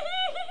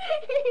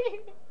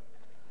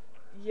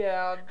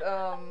 Yeah,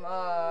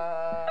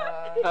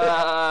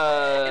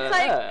 It's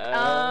like,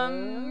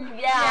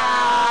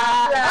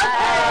 Yeah.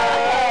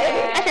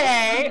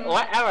 Okay,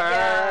 whatever.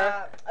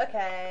 Yeah,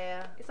 okay.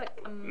 It's like,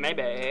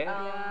 Maybe.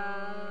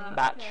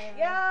 Batch.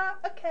 Yeah,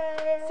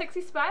 okay.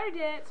 Sexy spider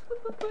dance.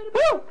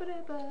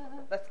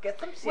 Let's get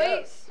some shit.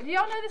 Wait, do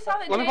y'all know the song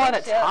that Let me Jade- borrow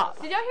that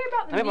top. Did y'all hear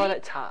about Let me borrow Neep?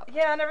 that top.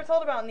 Yeah, I never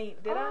told about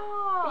Neat, did I?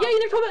 Oh. Yeah, you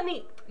never told about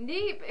Neat.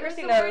 Neep. It was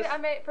Christy the knows. word I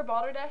made for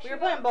Balderdash. We were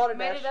playing Balderdash.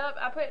 Made it up.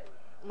 I put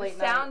Late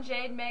the sound night.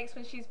 Jade makes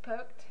when she's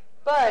poked.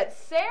 But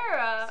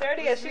Sarah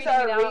Diaz, was she's reading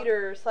our it out,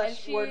 reader and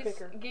slash word she's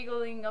picker.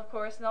 giggling, of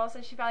course, and all of a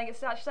sudden she finally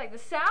gets it out. She's like, the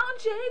sound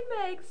Jade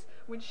makes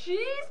when she's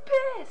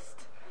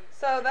pissed.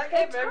 So that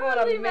gave It everyone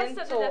totally a messed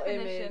up the mental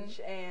definition. image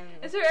and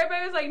And so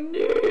everybody was like,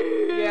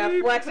 Neep. yeah,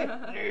 flexing. So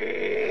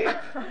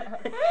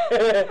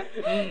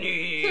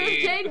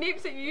if Jade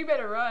neeps at you, you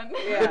better run.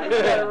 Yeah, you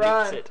better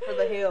run Neeps it. for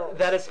the hills.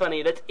 That is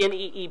funny. That's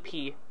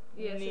Neep.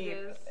 Yes, Neep. it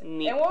is.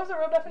 Neep. And what was the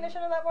real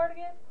definition of that word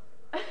again?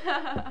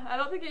 I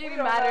don't think it even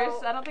don't matters.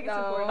 know. I don't think it's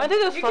No. important. I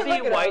think those You can fluffy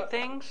look it white up.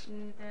 things.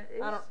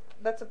 I don't.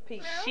 That's a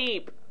peach.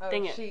 Sheep. Oh,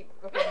 Dang it. sheep.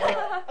 Okay.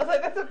 I was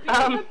like, that's a peach.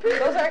 Um,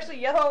 Those are actually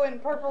yellow and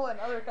purple and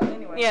other colors.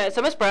 Anyway. Yeah,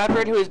 so Miss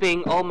Bradford, who is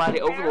being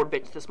almighty overlord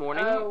bitch this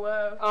morning, Oh,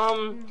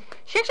 whoa.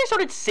 she actually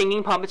started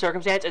singing Pomp and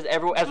Circumstance as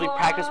we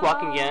practiced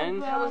walking in.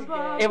 That was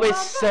gay. It was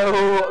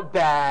so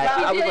bad.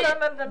 She I was did like,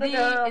 it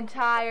the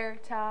entire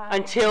time.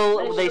 until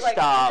And they she, like,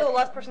 stopped. Until the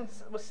last person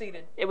was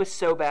seated. It was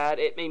so bad.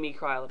 It made me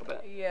cry a little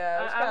bit. Yeah,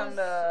 it was I kind was-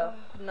 of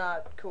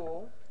not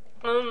cool.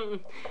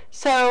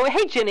 So,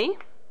 hey, Jenny.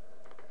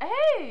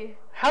 Hey,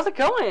 How's it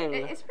going?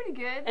 it's pretty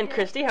good. And yeah.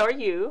 Christy, how are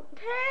you?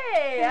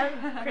 Hey,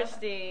 I'm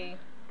Christy.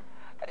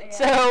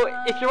 So,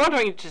 if you're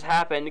wondering what just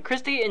happened,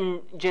 Christy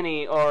and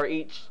Jenny are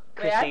each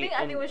Wait, Christy.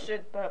 I think we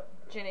should,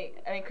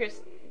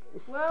 Chris,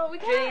 Well, we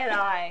Jenny kinda, and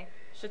I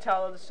should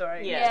tell the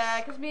story. Yeah.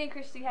 Yeah, because me and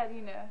Christy had,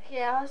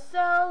 Yeah,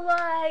 so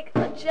like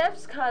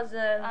Jeff's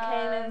cousin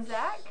came in.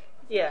 Zach?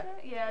 Yeah.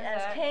 Yeah,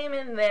 And Zach. came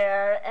in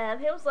there,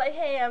 and he was like,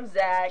 "Hey, I'm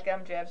Zach.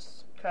 I'm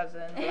Jeff's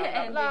cousin." Blah, blah,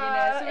 And,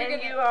 blah. so we're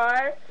And gonna- you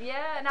are.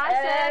 Yeah, and I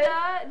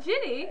said,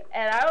 Jenny.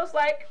 And I was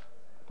like,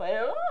 "Play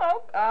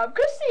along,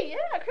 Christy.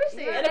 Yeah,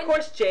 Christy." And of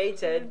course, Jade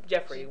said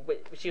Jeffrey,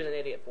 which she was an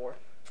idiot for.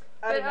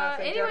 I did But, not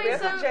say anyway, Jeffrey. I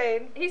said so-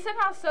 Jade. He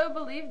somehow so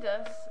believed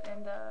us,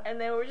 and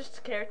And then we were just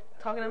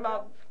talking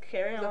about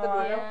carrying Is that the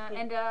on. video? yeah,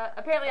 and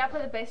apparently I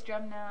play the bass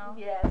drum now.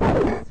 Yes.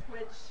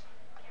 Which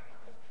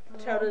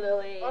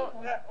Totally. Oh,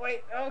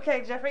 wait.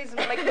 Okay, Jeffrey's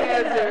making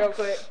heads there real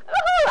quick.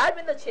 Oh, I'm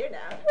in the chair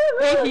now.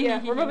 Oh,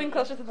 yeah, we're moving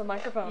closer to the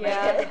microphone.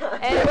 Yeah.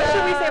 And what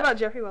should we say about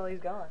Jeffrey while he's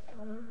gone?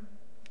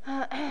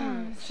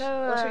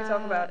 So, What should we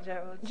talk about,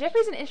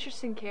 Jeffrey's an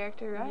interesting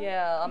character, right?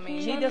 Yeah, I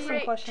mean, he does some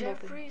questionable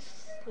Jeffrey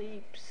things.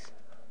 sleeps.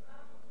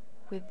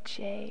 With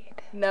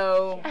Jade.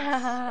 No,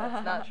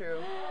 that's not true.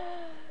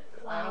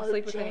 I don't Wow,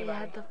 sleep with Jade anybody.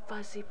 had the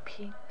fuzzy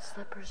pink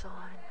slippers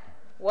on.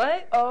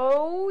 What?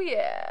 Oh,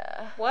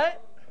 yeah.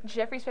 What?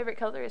 Jeffrey's favorite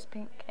color is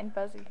pink and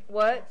fuzzy.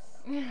 What?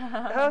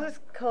 How is this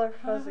color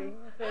fuzzy?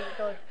 My favorite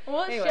color.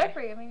 Well, it's Anyway.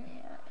 Jeffrey. I mean,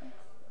 yeah,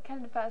 it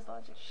kind of defies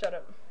logic. Shut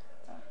up.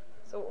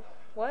 So,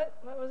 what?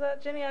 What was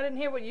that, Jenny? I didn't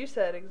hear what you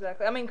said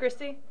exactly. I mean,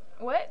 Christy?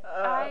 What?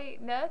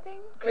 Nothing?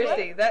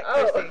 Christy, What? that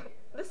Christy.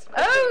 This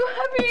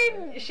Oh, I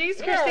mean,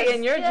 She's Christy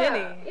and you're Jenny.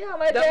 Yeah,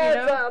 my Don't you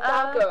dad's know?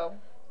 Paco.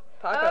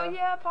 Paco. oh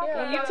yeah, Paco.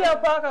 Yeah. You tell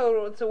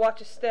Paco to watch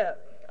his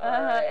step.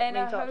 Alright, And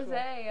we talk to him.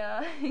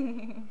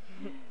 Jose.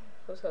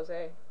 Who's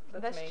Jose?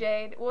 That's me.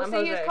 Jade. Well, I'm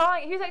see, he was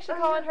Jose. actually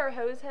calling her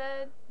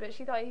Hosehead, but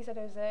she thought he said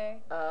Jose.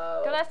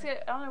 Oh. Don't ask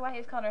it. I don't know why he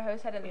was calling her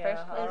Hosehead in the Yeah,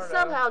 first I place. And don't know.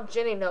 somehow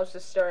Jenny knows the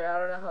story. I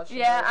don't know how she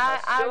Yeah,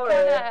 knows my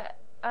story.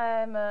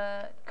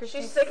 I'm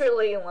Christy. She's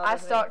secretly in love I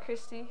with me. stalked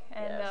Christy,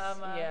 and Yes.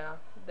 Yeah,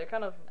 they're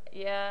kind of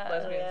yeah.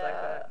 lesbians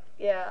like that.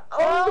 Yeah.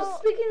 Well- Oh,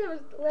 speaking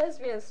of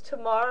lesbians,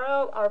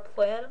 tomorrow our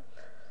plan,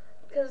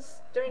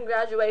 because during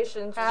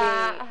graduations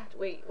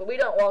we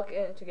don't walk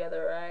in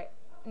together, right?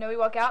 No, we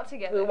walk out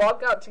together. We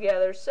walk out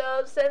together.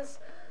 So since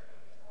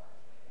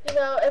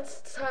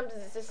it's time to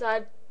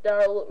decide that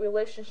our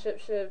relationship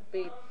should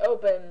be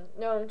open,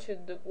 known to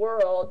the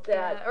world,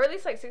 that Yeah, or at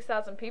least like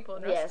 6,000 people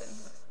in Ruston.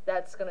 yes,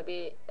 that's gonna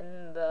be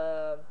in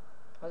the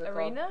what's it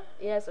Arena? called?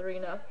 Yes,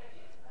 arena.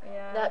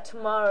 Yeah. That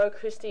tomorrow,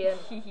 Christy and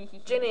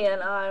Ginny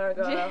and I are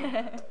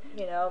gonna,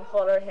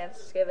 hold our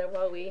hands together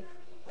while we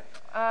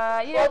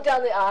walk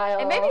down the aisle.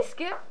 and maybe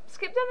skip down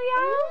the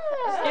aisle.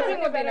 Yeah. That sounds Skipping like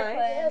a would be better nice.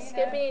 plan, Yeah,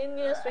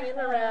 skipping, swinging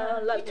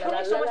around. La, told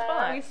me so much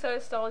fun. We so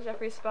stole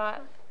Jeffrey's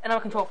spot. And I'm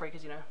a control freak,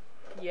 as you know.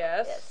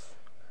 Yes. Yes.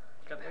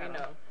 Got the We hat on.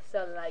 know.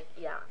 So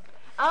yeah.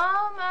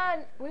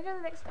 We go to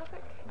the next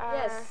topic.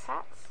 Yes.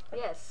 Hats.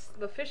 Yes.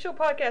 The official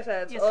podcast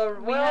ads. Yes, Well,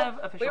 we have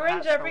official we were in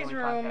hats for Jeffrey's one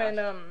room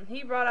podcast. and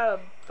he brought out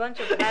a bunch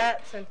of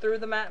hats and threw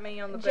them at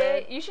me on the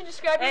Jay, bed. you should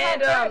describe your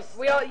And hat first.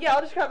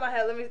 I'll describe my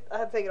hat. I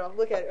have to take it off.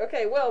 Look at it.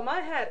 Okay, well, my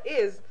hat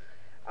is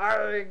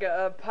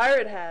a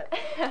pirate hat.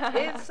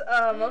 It's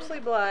mostly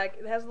black.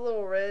 It has a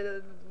little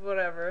red,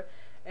 whatever,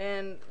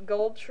 and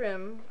gold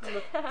trim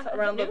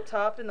around the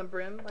top and the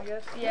brim, I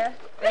guess. Yeah.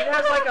 And it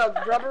has like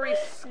a rubbery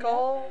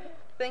skull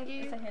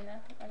thingy It's a henna.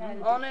 I got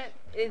it. on it.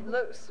 It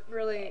looks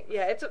really,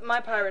 it's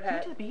my pirate Went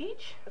hat. to the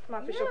beach? That's my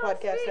official Yeah,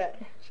 podcast sweet.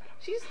 hat.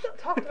 She's still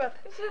talking about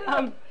this.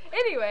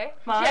 Anyway,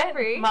 Mine,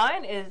 Jeffrey.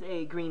 mine is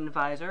a green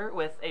visor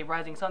with a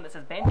rising sun that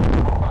says band on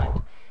the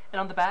front. And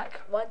on the back,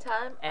 One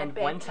time. and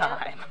at one band camp.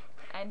 time.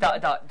 And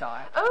Dot.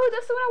 Oh,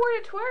 that's the one I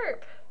wore to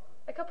twerk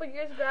a couple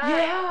years back.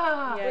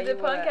 Yeah! Yeah, With you the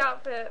wore punk that.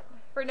 outfit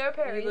for no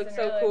apparent You reason. look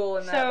so really. cool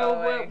in that. So,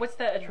 by the way. what's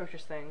that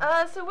atrocious thing?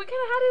 So what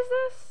kind of hat is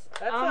this?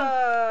 That's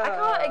I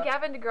call it a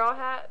Gavin DeGraw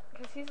hat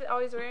because he's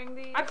always wearing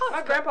these. I call it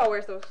My grandpa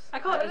wears those. I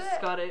call it Is a it?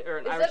 Scottish or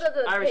an Is Irish, that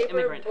the Irish paper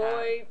immigrant hat.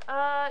 boy?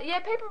 Yeah,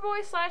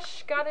 paperboy /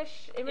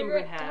 Scottish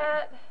immigrant hat.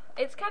 hat.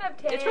 It's kind of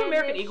tan. It's from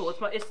American Eagle.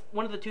 It's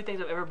one of the two things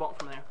I've ever bought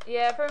from there.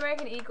 Yeah, from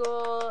American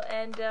Eagle,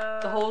 and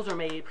The holes are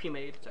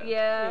pre-made. So.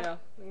 yeah,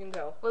 You can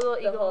tell. with a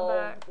little The eagle whole on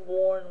the back.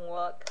 worn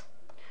look.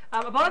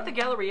 I bought it at the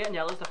Galleria in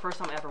Yellows the first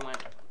time I ever went,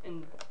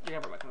 and you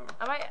never went over.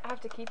 I might have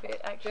to keep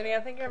it actually. Jenny, I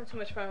think you're having too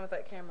much fun with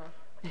that camera.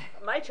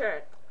 My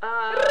turn.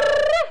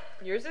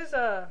 Yours is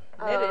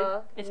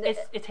knitted.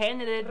 It's hand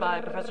knitted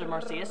by Professor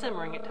Marcius at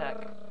Moringa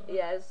Tech.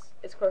 Yes,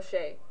 it's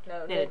crochet.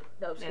 No, Knitted.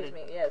 no, excuse Knitted.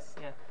 me. Yes.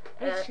 Yeah.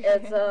 And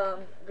it's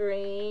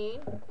green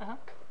Uh-huh.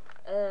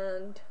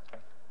 and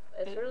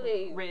it's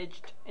really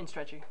ridged and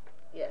stretchy.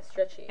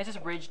 stretchy. It's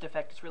this ridged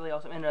effect. It's really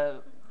awesome, and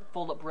a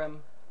fold-up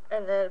brim.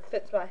 And then it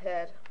fits my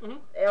head. Mhm.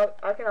 And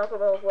I can also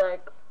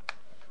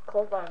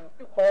close my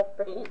whole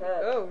freaking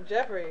head. Oh,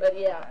 Jeffrey. But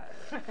yeah.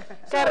 So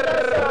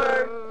that's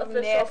our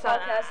official Yes,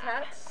 podcast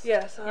hats.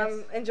 Yes,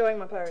 I'm enjoying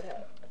my pirate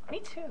hat.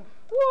 Me too.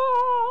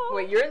 Whoa!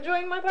 Wait, you're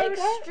enjoying my pirate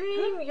hat?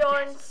 Extreme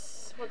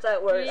yarns. What's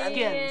that word?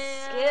 Skins.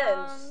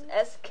 Skins.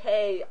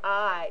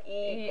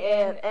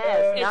 SKIENS.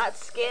 It's- Not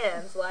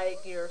skins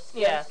like your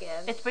skin Yeah.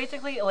 skins. It's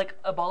basically like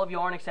a ball of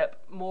yarn, except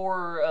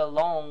more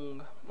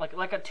long,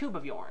 like a tube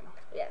of yarn.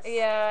 Yes.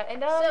 Yeah,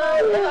 and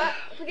So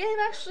the game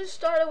actually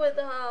started with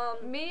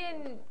me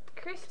and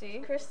Christy.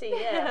 Christy.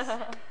 Yes.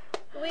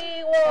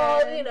 We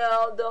were,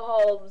 the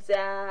whole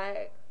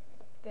Zach.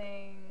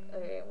 Thing.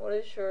 Okay, what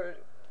is your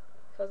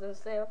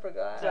cousin's name? I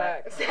forgot.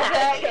 Zach.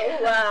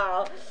 Zach.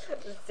 Wow.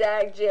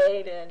 Zach,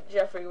 Jade, and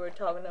Jeffrey were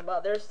talking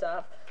about their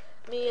stuff.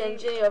 Me and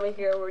Jenny over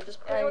here were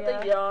just playing with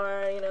the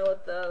yarn,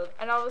 with the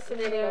And all of a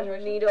sudden,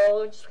 knitting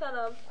needle, just kind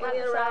of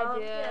playing Outside,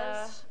 around. yeah.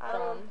 Yes.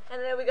 Um,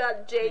 And then we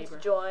got Jade to Neighbor.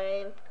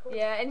 join.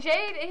 yeah, and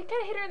Jade, he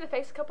kind of hit her in the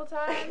face a couple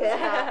times.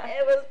 Yeah,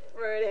 it was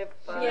pretty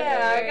fun.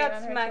 Yeah, I Very got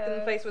on her smacked in the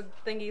toes. face with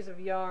thingies of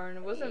yarn.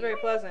 It wasn't very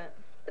pleasant.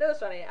 But it was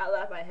funny. I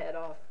laughed my head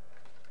off.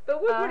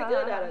 But we're pretty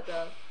good at it,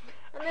 though.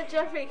 And then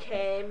Jeffrey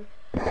came,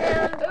 and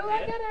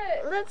I get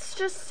it. let's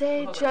just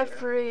say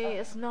Jeffrey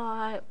is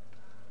not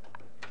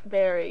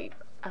very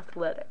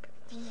athletic.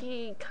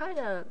 He kind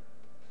of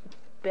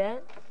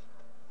bent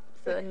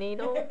the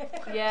needle.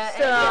 Yeah.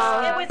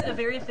 So- It was a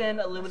very thin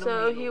aluminum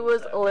So needle, he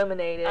was so.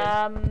 eliminated.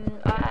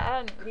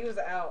 He was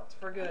out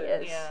for good.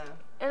 Yes. Yeah.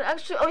 And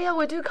actually, oh yeah,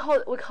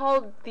 we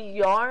called the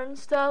yarn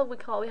stuff. We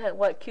had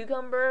what,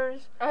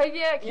 cucumbers? Oh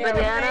yeah. Yeah,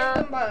 Banana. we named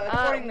them by,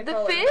 according to The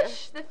color.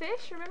 fish.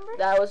 Remember?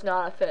 That was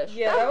not a fish.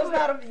 Yeah, that was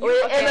not a.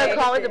 We ended up okay,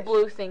 calling the fish.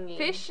 blue thingy.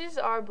 Fishes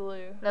are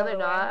blue. No, by they're the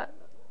way. not.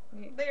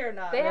 They are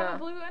not. They Yeah. have a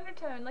blue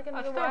undertone, like in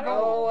the That's water. their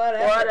Oh, goal.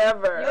 whatever.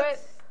 Whatever. You know what?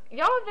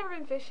 Y'all have never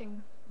been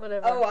fishing.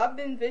 Whatever. Oh, I've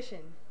been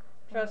fishing.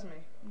 Trust me.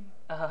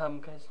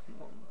 Because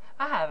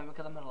I haven't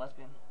because I'm not a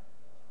lesbian.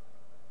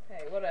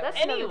 Hey, whatever. That's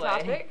Anyway. another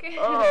topic.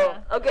 Oh,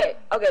 okay.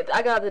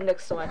 I got the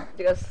next one.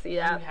 You guys see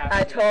that? You have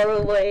I to.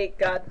 totally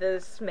got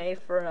this made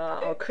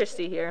for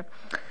Christy here.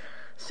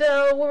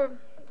 So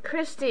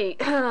Christy,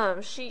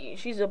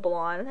 she's a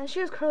blonde and she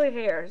has curly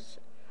hairs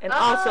and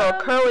also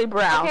curly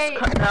brows. Okay,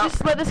 No.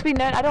 just let this be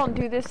known. I don't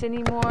do this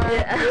anymore.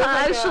 Yeah,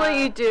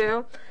 actually, you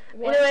do.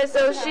 Anyway,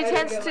 so she I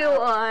tends didn't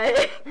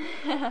to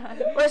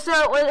well,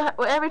 so when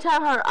every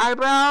time her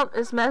eyebrow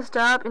is messed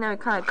up,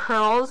 kind of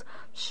curls,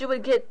 she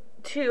would get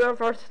two of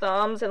her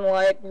thumbs and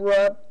like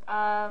rub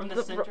From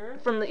the center?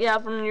 from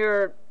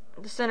the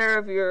the center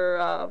of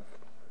your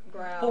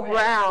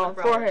Forehead.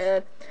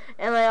 forehead,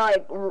 and they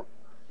like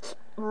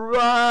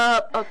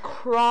rub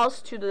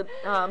across to the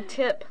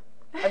tip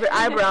of your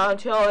eyebrow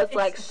until it's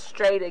like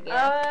straight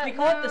again. We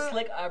call it the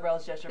slick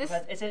eyebrows gesture This-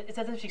 because it's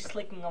as if she's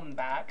slicking them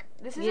back.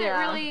 This isn't Yeah.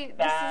 really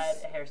Bad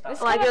this is, hairstyle.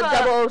 this Like kind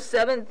a of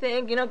 007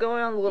 thing,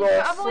 going on the little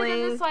I've only done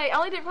sling. this I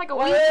only did it for like a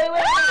Wait, week.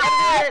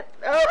 I did it.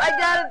 Oh, I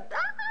got it.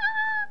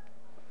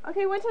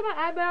 Okay, one time my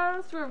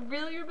eyebrows were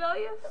really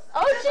rebellious.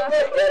 Oh, she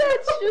did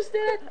it. She just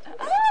did it.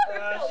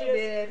 She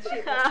did.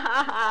 She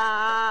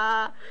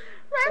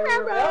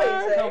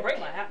Don't break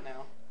my hat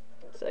now.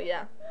 So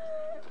yeah,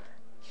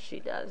 she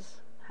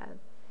does have.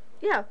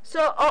 Yeah.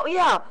 So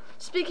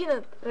Speaking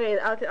of, wait,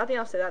 I think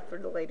I'll say that for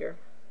the later.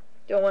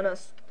 Don't want to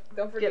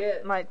Don't get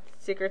forget. my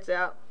secrets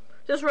out.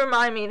 Just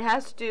remind me. It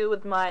has to do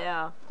with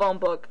my phone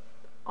book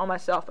on my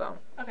cell phone.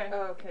 Okay.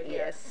 Okay.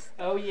 Yes.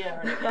 Oh yeah.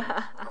 Her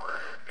name.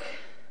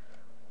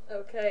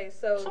 Okay.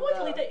 So. Someone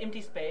delete that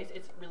empty space.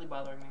 It's really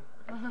bothering me.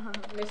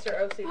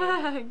 Mr.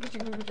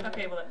 OCD.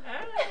 Okay, well,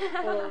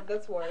 Well,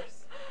 that's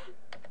worse.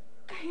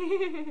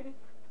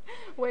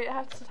 Wait, I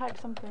have to type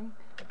something.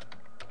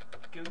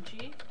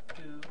 Gucci,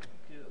 goo.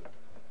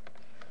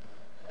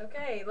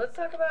 Okay, let's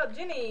talk about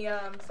Ginny.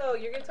 So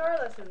your guitar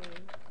lesson.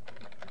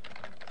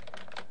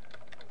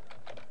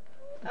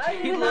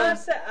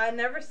 I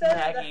never said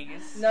that.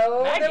 Maggie's.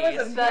 No, there Maggie's.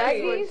 was a That's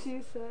Maggie. what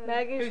she said.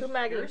 Maggie, Who's who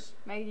Maggie? yours?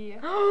 Maggie.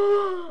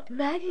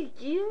 Maggie,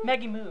 you?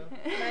 Maggie Moo.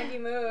 Maggie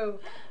Moo.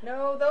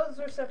 No, those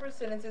were separate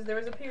sentences. There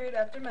was a period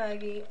after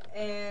Maggie,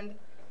 and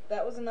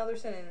that was another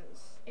sentence.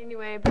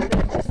 Anyway, but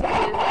then just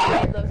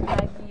Jade loves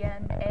Maggie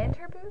and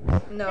her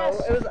boobs. No,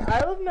 Yes. it was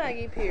I love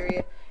Maggie,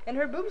 period. And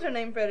her boobs are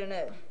named Fred and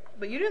Ed.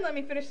 But you didn't let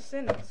me finish the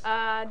sentence.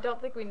 I don't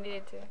think we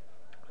needed to.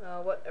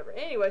 Whatever.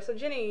 Anyway, so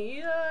Jenny,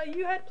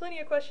 you had plenty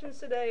of questions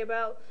today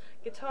about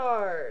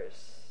guitars.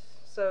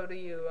 So do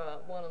you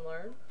want to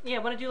learn? Yeah,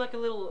 want to do like a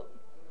little,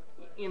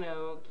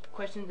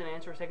 questions and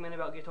answer segment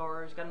about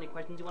guitars? Got any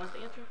questions you want us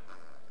to answer?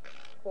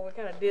 Well, we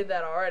kind of did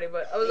that already,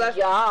 but I was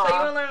asking. Yeah. So you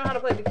want to learn how to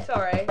play the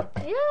guitar, eh?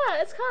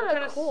 Yeah, it's kind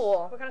of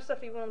cool. What kind of stuff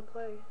do you want to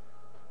play?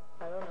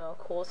 I don't know,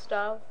 cool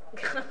stuff.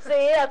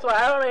 See, that's why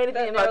I don't know anything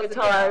That about narrows it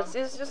guitars.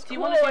 down. It's just Do you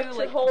cool wanna do, like, to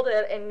like- hold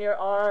it in your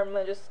arm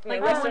and just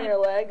Like, rest on your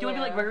leg. Do you want to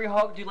do like Gregory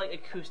Hawk? Do like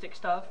acoustic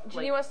stuff?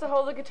 Ginny Like, wants to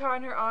hold the guitar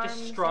in her arms.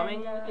 strumming?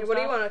 and, Yeah, what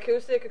do you want?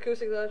 Acoustic,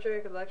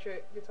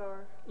 electric guitar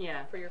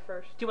yeah. for your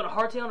first? Do you want a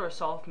hard sound or a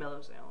soft,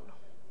 mellow sound?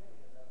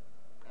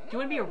 Do you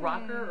want to be a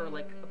rocker or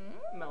like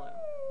a mellow?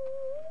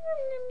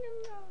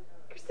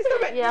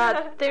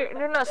 Yeah,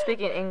 they're not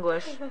speaking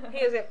English. He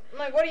isn't. I'm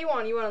like, what do you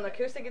want? You want an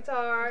acoustic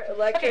guitar,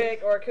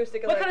 electric, or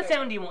acoustic What electric? kind of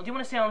sound do you want? Do you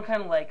want to sound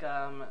kind of like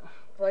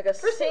Like a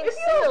sing it's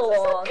not- along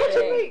it's not catching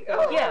thing. me.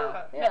 Oh,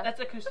 Yeah. that's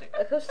acoustic.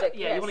 Acoustic. Yeah,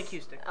 yes. you want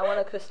acoustic. I want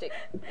acoustic.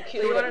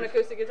 So you want an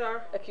acoustic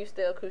guitar?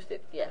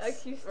 Acoustic, yes.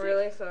 Acoustic.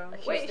 Really? So.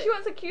 Wait, she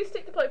wants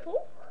acoustic to play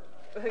pool?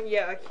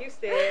 Yeah,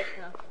 acoustic.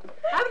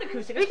 I have an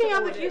acoustic. Speaking that's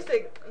of what it is.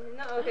 acoustic,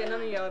 no, okay,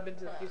 none of y'all have been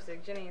to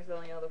acoustic. Jenny is the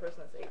only other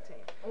person that's 18.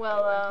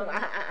 Well, I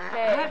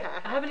hey.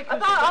 have an I acoustic.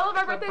 thought all of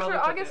our My birthdays brother were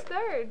took August it.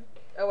 3rd.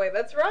 Oh wait,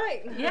 that's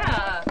right.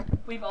 Yeah,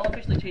 we've all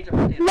officially changed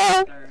our birthday.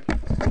 No.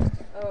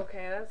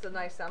 Okay, that's a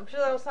nice sound. I'm sure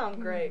that'll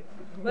sound great.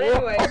 But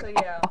anyway, so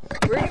yeah,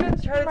 we're gonna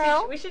try to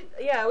teach. We should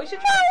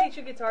try to teach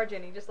you guitar,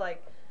 Jenny. Just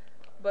like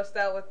bust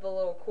out with the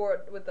little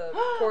chord, with the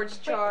chords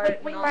chart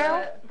and all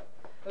that.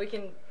 We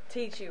can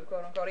teach you,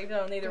 quote unquote, even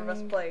though neither of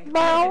us play. Give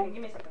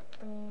me a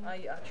second. I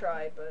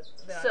tried, but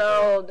then I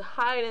So,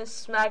 hide and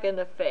smack in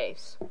the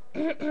face.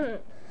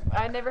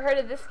 I never heard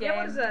of this game. Yeah,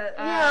 what is that?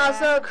 Yeah,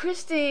 so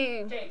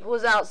Christy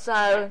was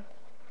outside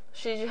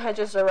She had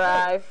just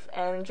arrived,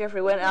 and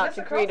Jeffrey went out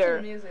to greet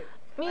her. Music.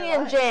 Me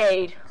and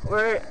Jade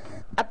were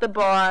at the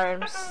bar,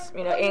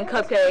 eating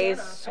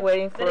cupcakes,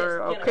 waiting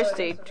for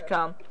Christy to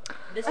come.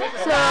 This is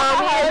So me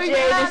and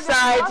Jade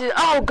decided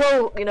to,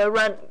 go,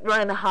 run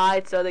and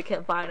hide so they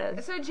can't find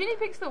us. So Ginny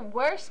picks the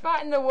worst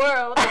spot in the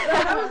world.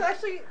 That was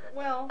actually,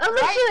 well... That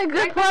was actually a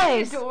good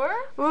place. The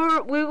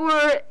door? We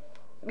were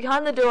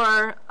behind the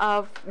door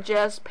of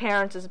Jeff's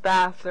parents'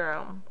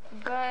 bathroom.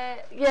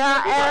 But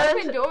yeah, and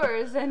open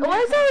doors and it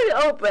was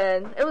already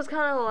open. It was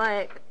kind of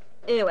like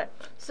anyway.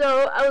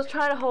 So I was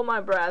trying to hold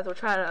my breath, or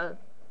trying to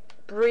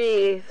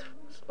breathe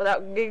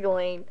without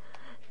giggling,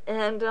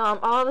 and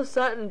all of a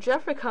sudden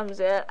Jeffrey comes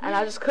in, and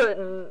I just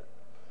couldn't.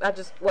 I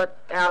just let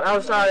out. I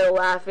started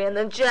laughing, and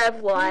then Jeff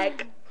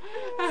slammed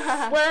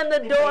the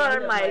door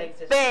in my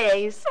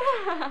face,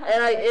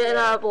 and I ended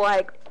up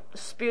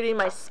spewing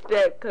my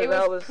spit because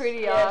it was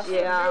pretty awesome.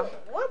 Yeah.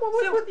 What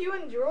was with you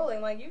and drooling?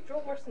 Like, you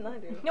drool worse than I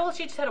do. No, well,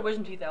 she just had a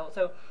wisdom teeth out.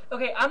 So,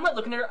 okay, I'm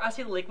looking at her. I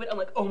see the liquid. I'm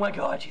like, oh my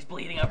god, she's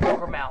bleeding out of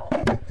her mouth.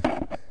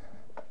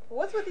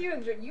 What's with you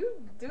and you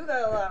do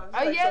that a lot?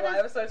 Oh yeah,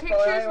 there's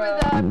pictures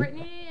with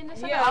Brittany and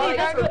this. Yeah,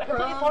 I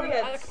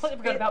completely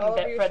forgot about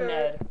Fred and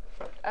Ed.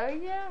 Oh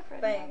yeah,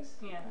 Fred. Thanks.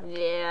 Yeah.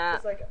 Yeah.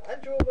 It's like I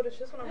drool, but it's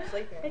just when I'm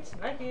sleeping. It's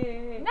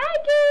Nike.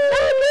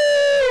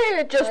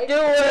 Nike! Just do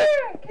it.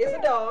 It's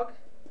a dog,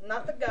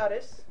 not the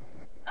goddess.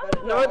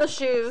 Nor the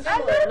shoes.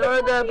 Similar. Nor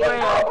the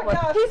brand. Oh my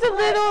gosh, He's a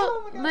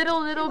oh my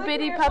gosh. little She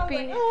bitty looked at puppy.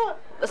 me, I was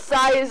like, The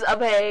size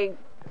of a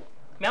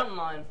Mountain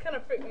lion. kind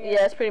of freaked me out.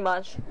 yes, pretty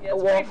much. Yeah, A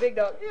it's a wolf. pretty big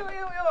dog. Ew,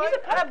 I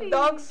have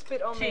dogs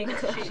spit on me.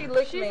 She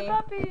licked She's me. a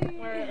puppy.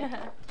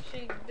 Where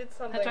she did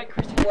something That's right,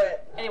 Christy.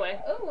 wet. Anyway.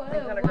 Oh wow.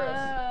 Kinda gross.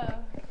 Wow.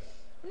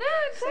 No,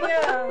 So,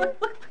 yeah.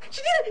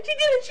 She did it.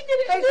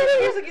 Hey, so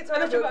here's a guitar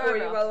That's your book for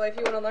you, eyebrow. by the way, if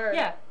you want to learn.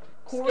 Yeah.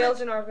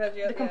 Scales and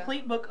arpeggios. The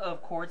complete book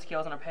of chord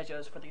scales and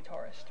arpeggios for the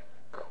guitarist.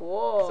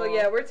 Cool. So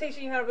yeah, we're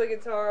teaching you how to play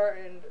guitar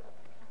and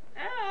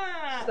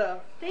stuff.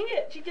 Dang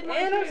it, she did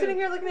And I'm sitting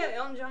here looking at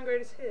Elton John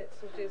Greatest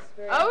Hits, which is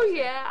very Oh interesting.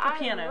 yeah, The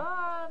piano.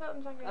 love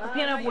Elton John Greatest.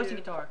 Piano, I voice, do. and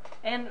guitar.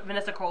 And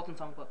Vanessa Carlton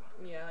songbook.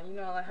 Yeah, you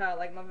know how I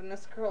like my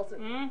Vanessa Carlton.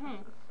 Mm-hmm.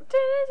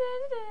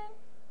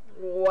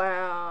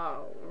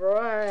 Wow.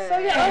 Right. So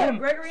yeah,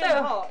 Gregory and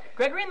the Hawk.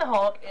 Gregory and the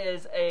Hawk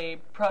is a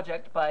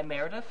project by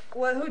Meredith.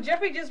 Well, who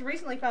Jeffrey just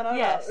recently found out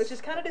Yes. about, which is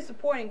kind of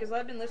disappointing because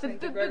I've been listening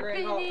to Gregory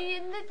and the Hawk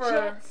in the for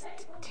jets.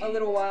 a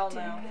little while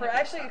now. For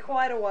actually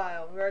quite a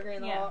while. Gregory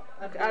and the Yeah.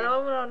 Hawk. I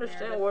don't even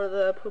understand Meredith. where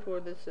the poop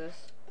word this is.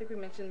 I think we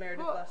mentioned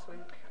Meredith last week.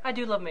 I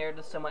do love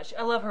Meredith so much.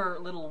 I love her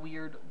little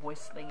weird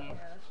voice thingy.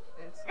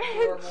 Yeah, it's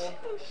adorable.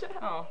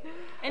 Oh.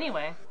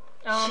 Anyway.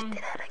 She did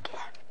it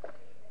again.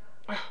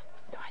 No,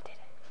 I didn't.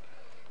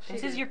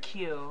 This is your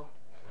cue.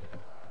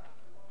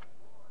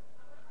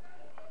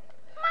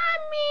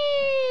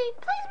 Mommy,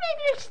 please make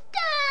her stop.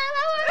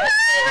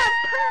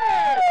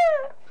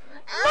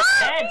 I want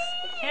to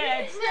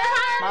Kids!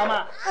 Mama!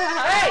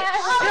 Hey,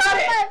 shut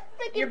it!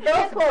 You're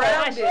both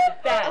grounded.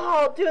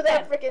 Oh, dude,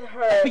 that freaking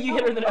hurt. You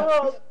hit her in the nose.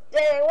 Oh,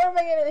 dang, what am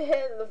I getting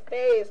hit in the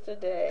face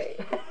today?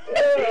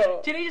 Ew.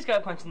 Jenny just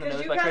got punched in the Because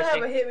nose you by kind of have a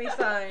Christy. hit me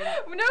sign. No,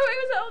 it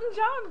was Elton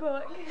John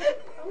book.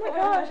 Oh my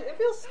gosh, it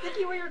feels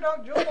sticky where your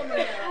dog drooled on me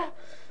now.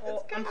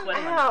 Well, I'm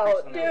sweating.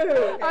 Ow,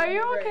 dude. Are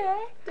you great. okay?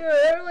 Dude,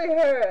 it really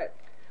hurt.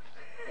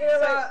 You know,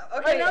 So,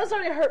 okay. my nose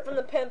already hurt from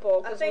the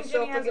pimple. I think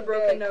Jenny has a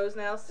broken nose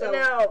now, so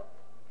now,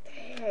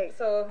 dang.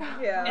 so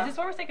yeah. Is this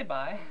where we say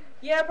goodbye?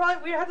 Yeah,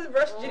 probably we have to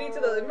rush Jenny to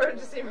the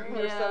emergency room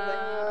or something.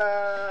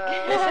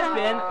 This has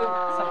been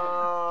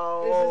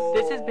This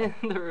this has been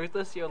the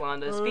Ruthless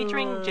Yolandas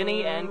featuring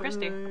Jenny and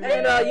Christy.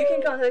 And you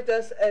can contact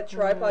us at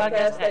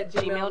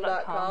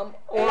trypodcast@gmail.com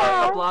or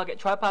our blog at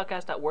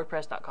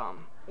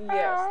trypodcast.wordpress.com.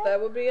 Yes, that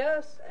would be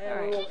us, and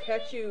Alright. we will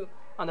catch you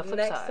On the flip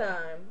next side.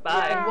 time.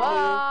 Bye.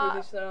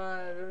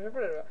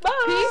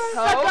 Peace.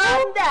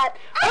 on that.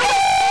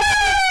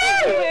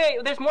 Wait,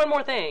 there's one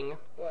more thing.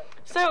 What?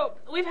 So,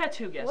 we've had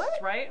two guests,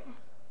 right?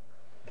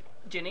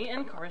 Jenny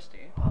and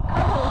Christy.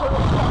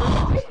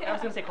 I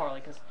was going to say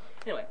Carly, because,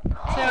 anyway. So,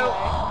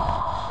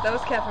 That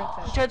was Catherine.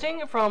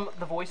 judging from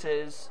the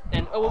voices,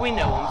 and, well, we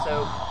know them,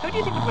 so, who do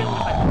you think would win in the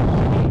fight?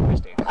 Jenny and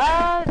Christy?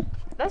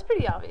 That's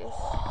pretty obvious.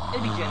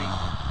 It'd be Jenny.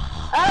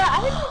 I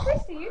think it's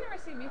Christy. You never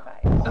seen me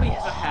fight. Oh,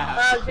 yes, I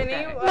have.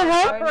 Jenny,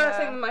 Okay. stop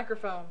harassing the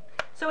microphone.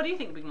 So, what do you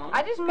think, Big Mom?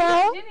 I just beat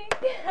up Jenny.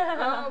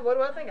 What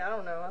do I think? I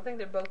don't know. I think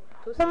they're both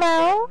pussies.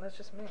 Hello? That's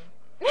just me.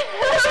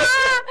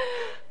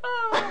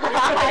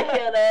 I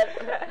get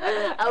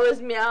it. I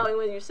was meowing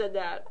when you said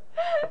that.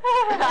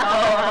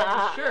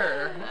 Oh,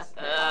 sure.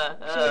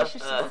 She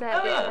said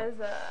it as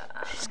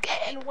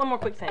And one more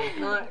quick thing.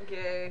 Not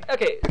gay.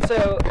 Okay,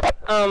 so,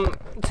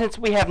 since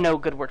we have no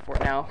good word for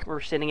it now,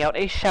 we're sending out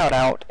a shout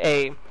out,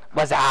 a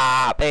what's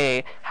up,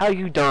 a how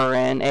you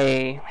doing,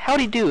 a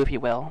howdy do, if you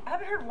will. I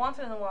haven't heard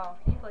Wanted in a while.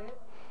 Can you play it?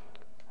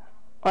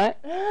 What?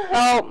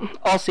 Oh,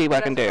 I'll see what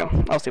I can do.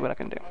 I'll see what I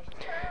can do.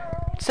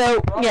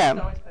 So,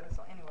 yeah.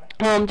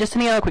 Just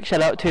sending out a quick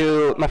shout out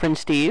to my friend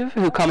Steve,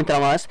 who commented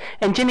on us,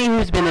 and Jenny,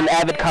 who's been an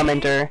avid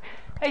commenter,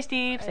 Hi,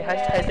 Steve. Say hi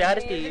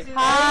to Steve.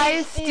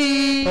 Hi,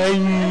 Steve.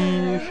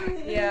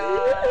 Yeah.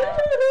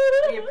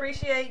 We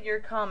appreciate your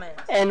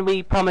comments. And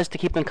we promise to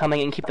keep them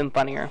coming and keep them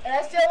funnier. And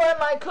I still want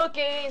my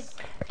cookies.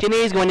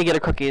 Jenny's going to get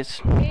her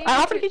cookies. I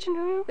offered to get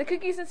you. The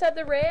cookies inside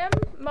the RAM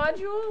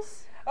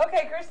modules?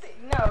 Okay, Christy.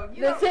 No,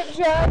 you The don't. zip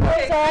drive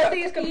Okay, inside Christy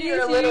is the computer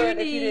cookies illiterate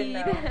if you you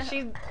didn't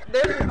need. know.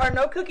 There are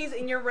no cookies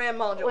in your RAM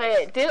module.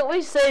 Wait, didn't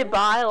we say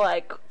bye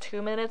like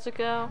 2 minutes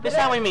ago? This is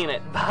how we mean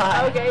it.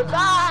 Bye. Okay,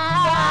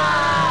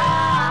 bye.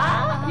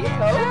 You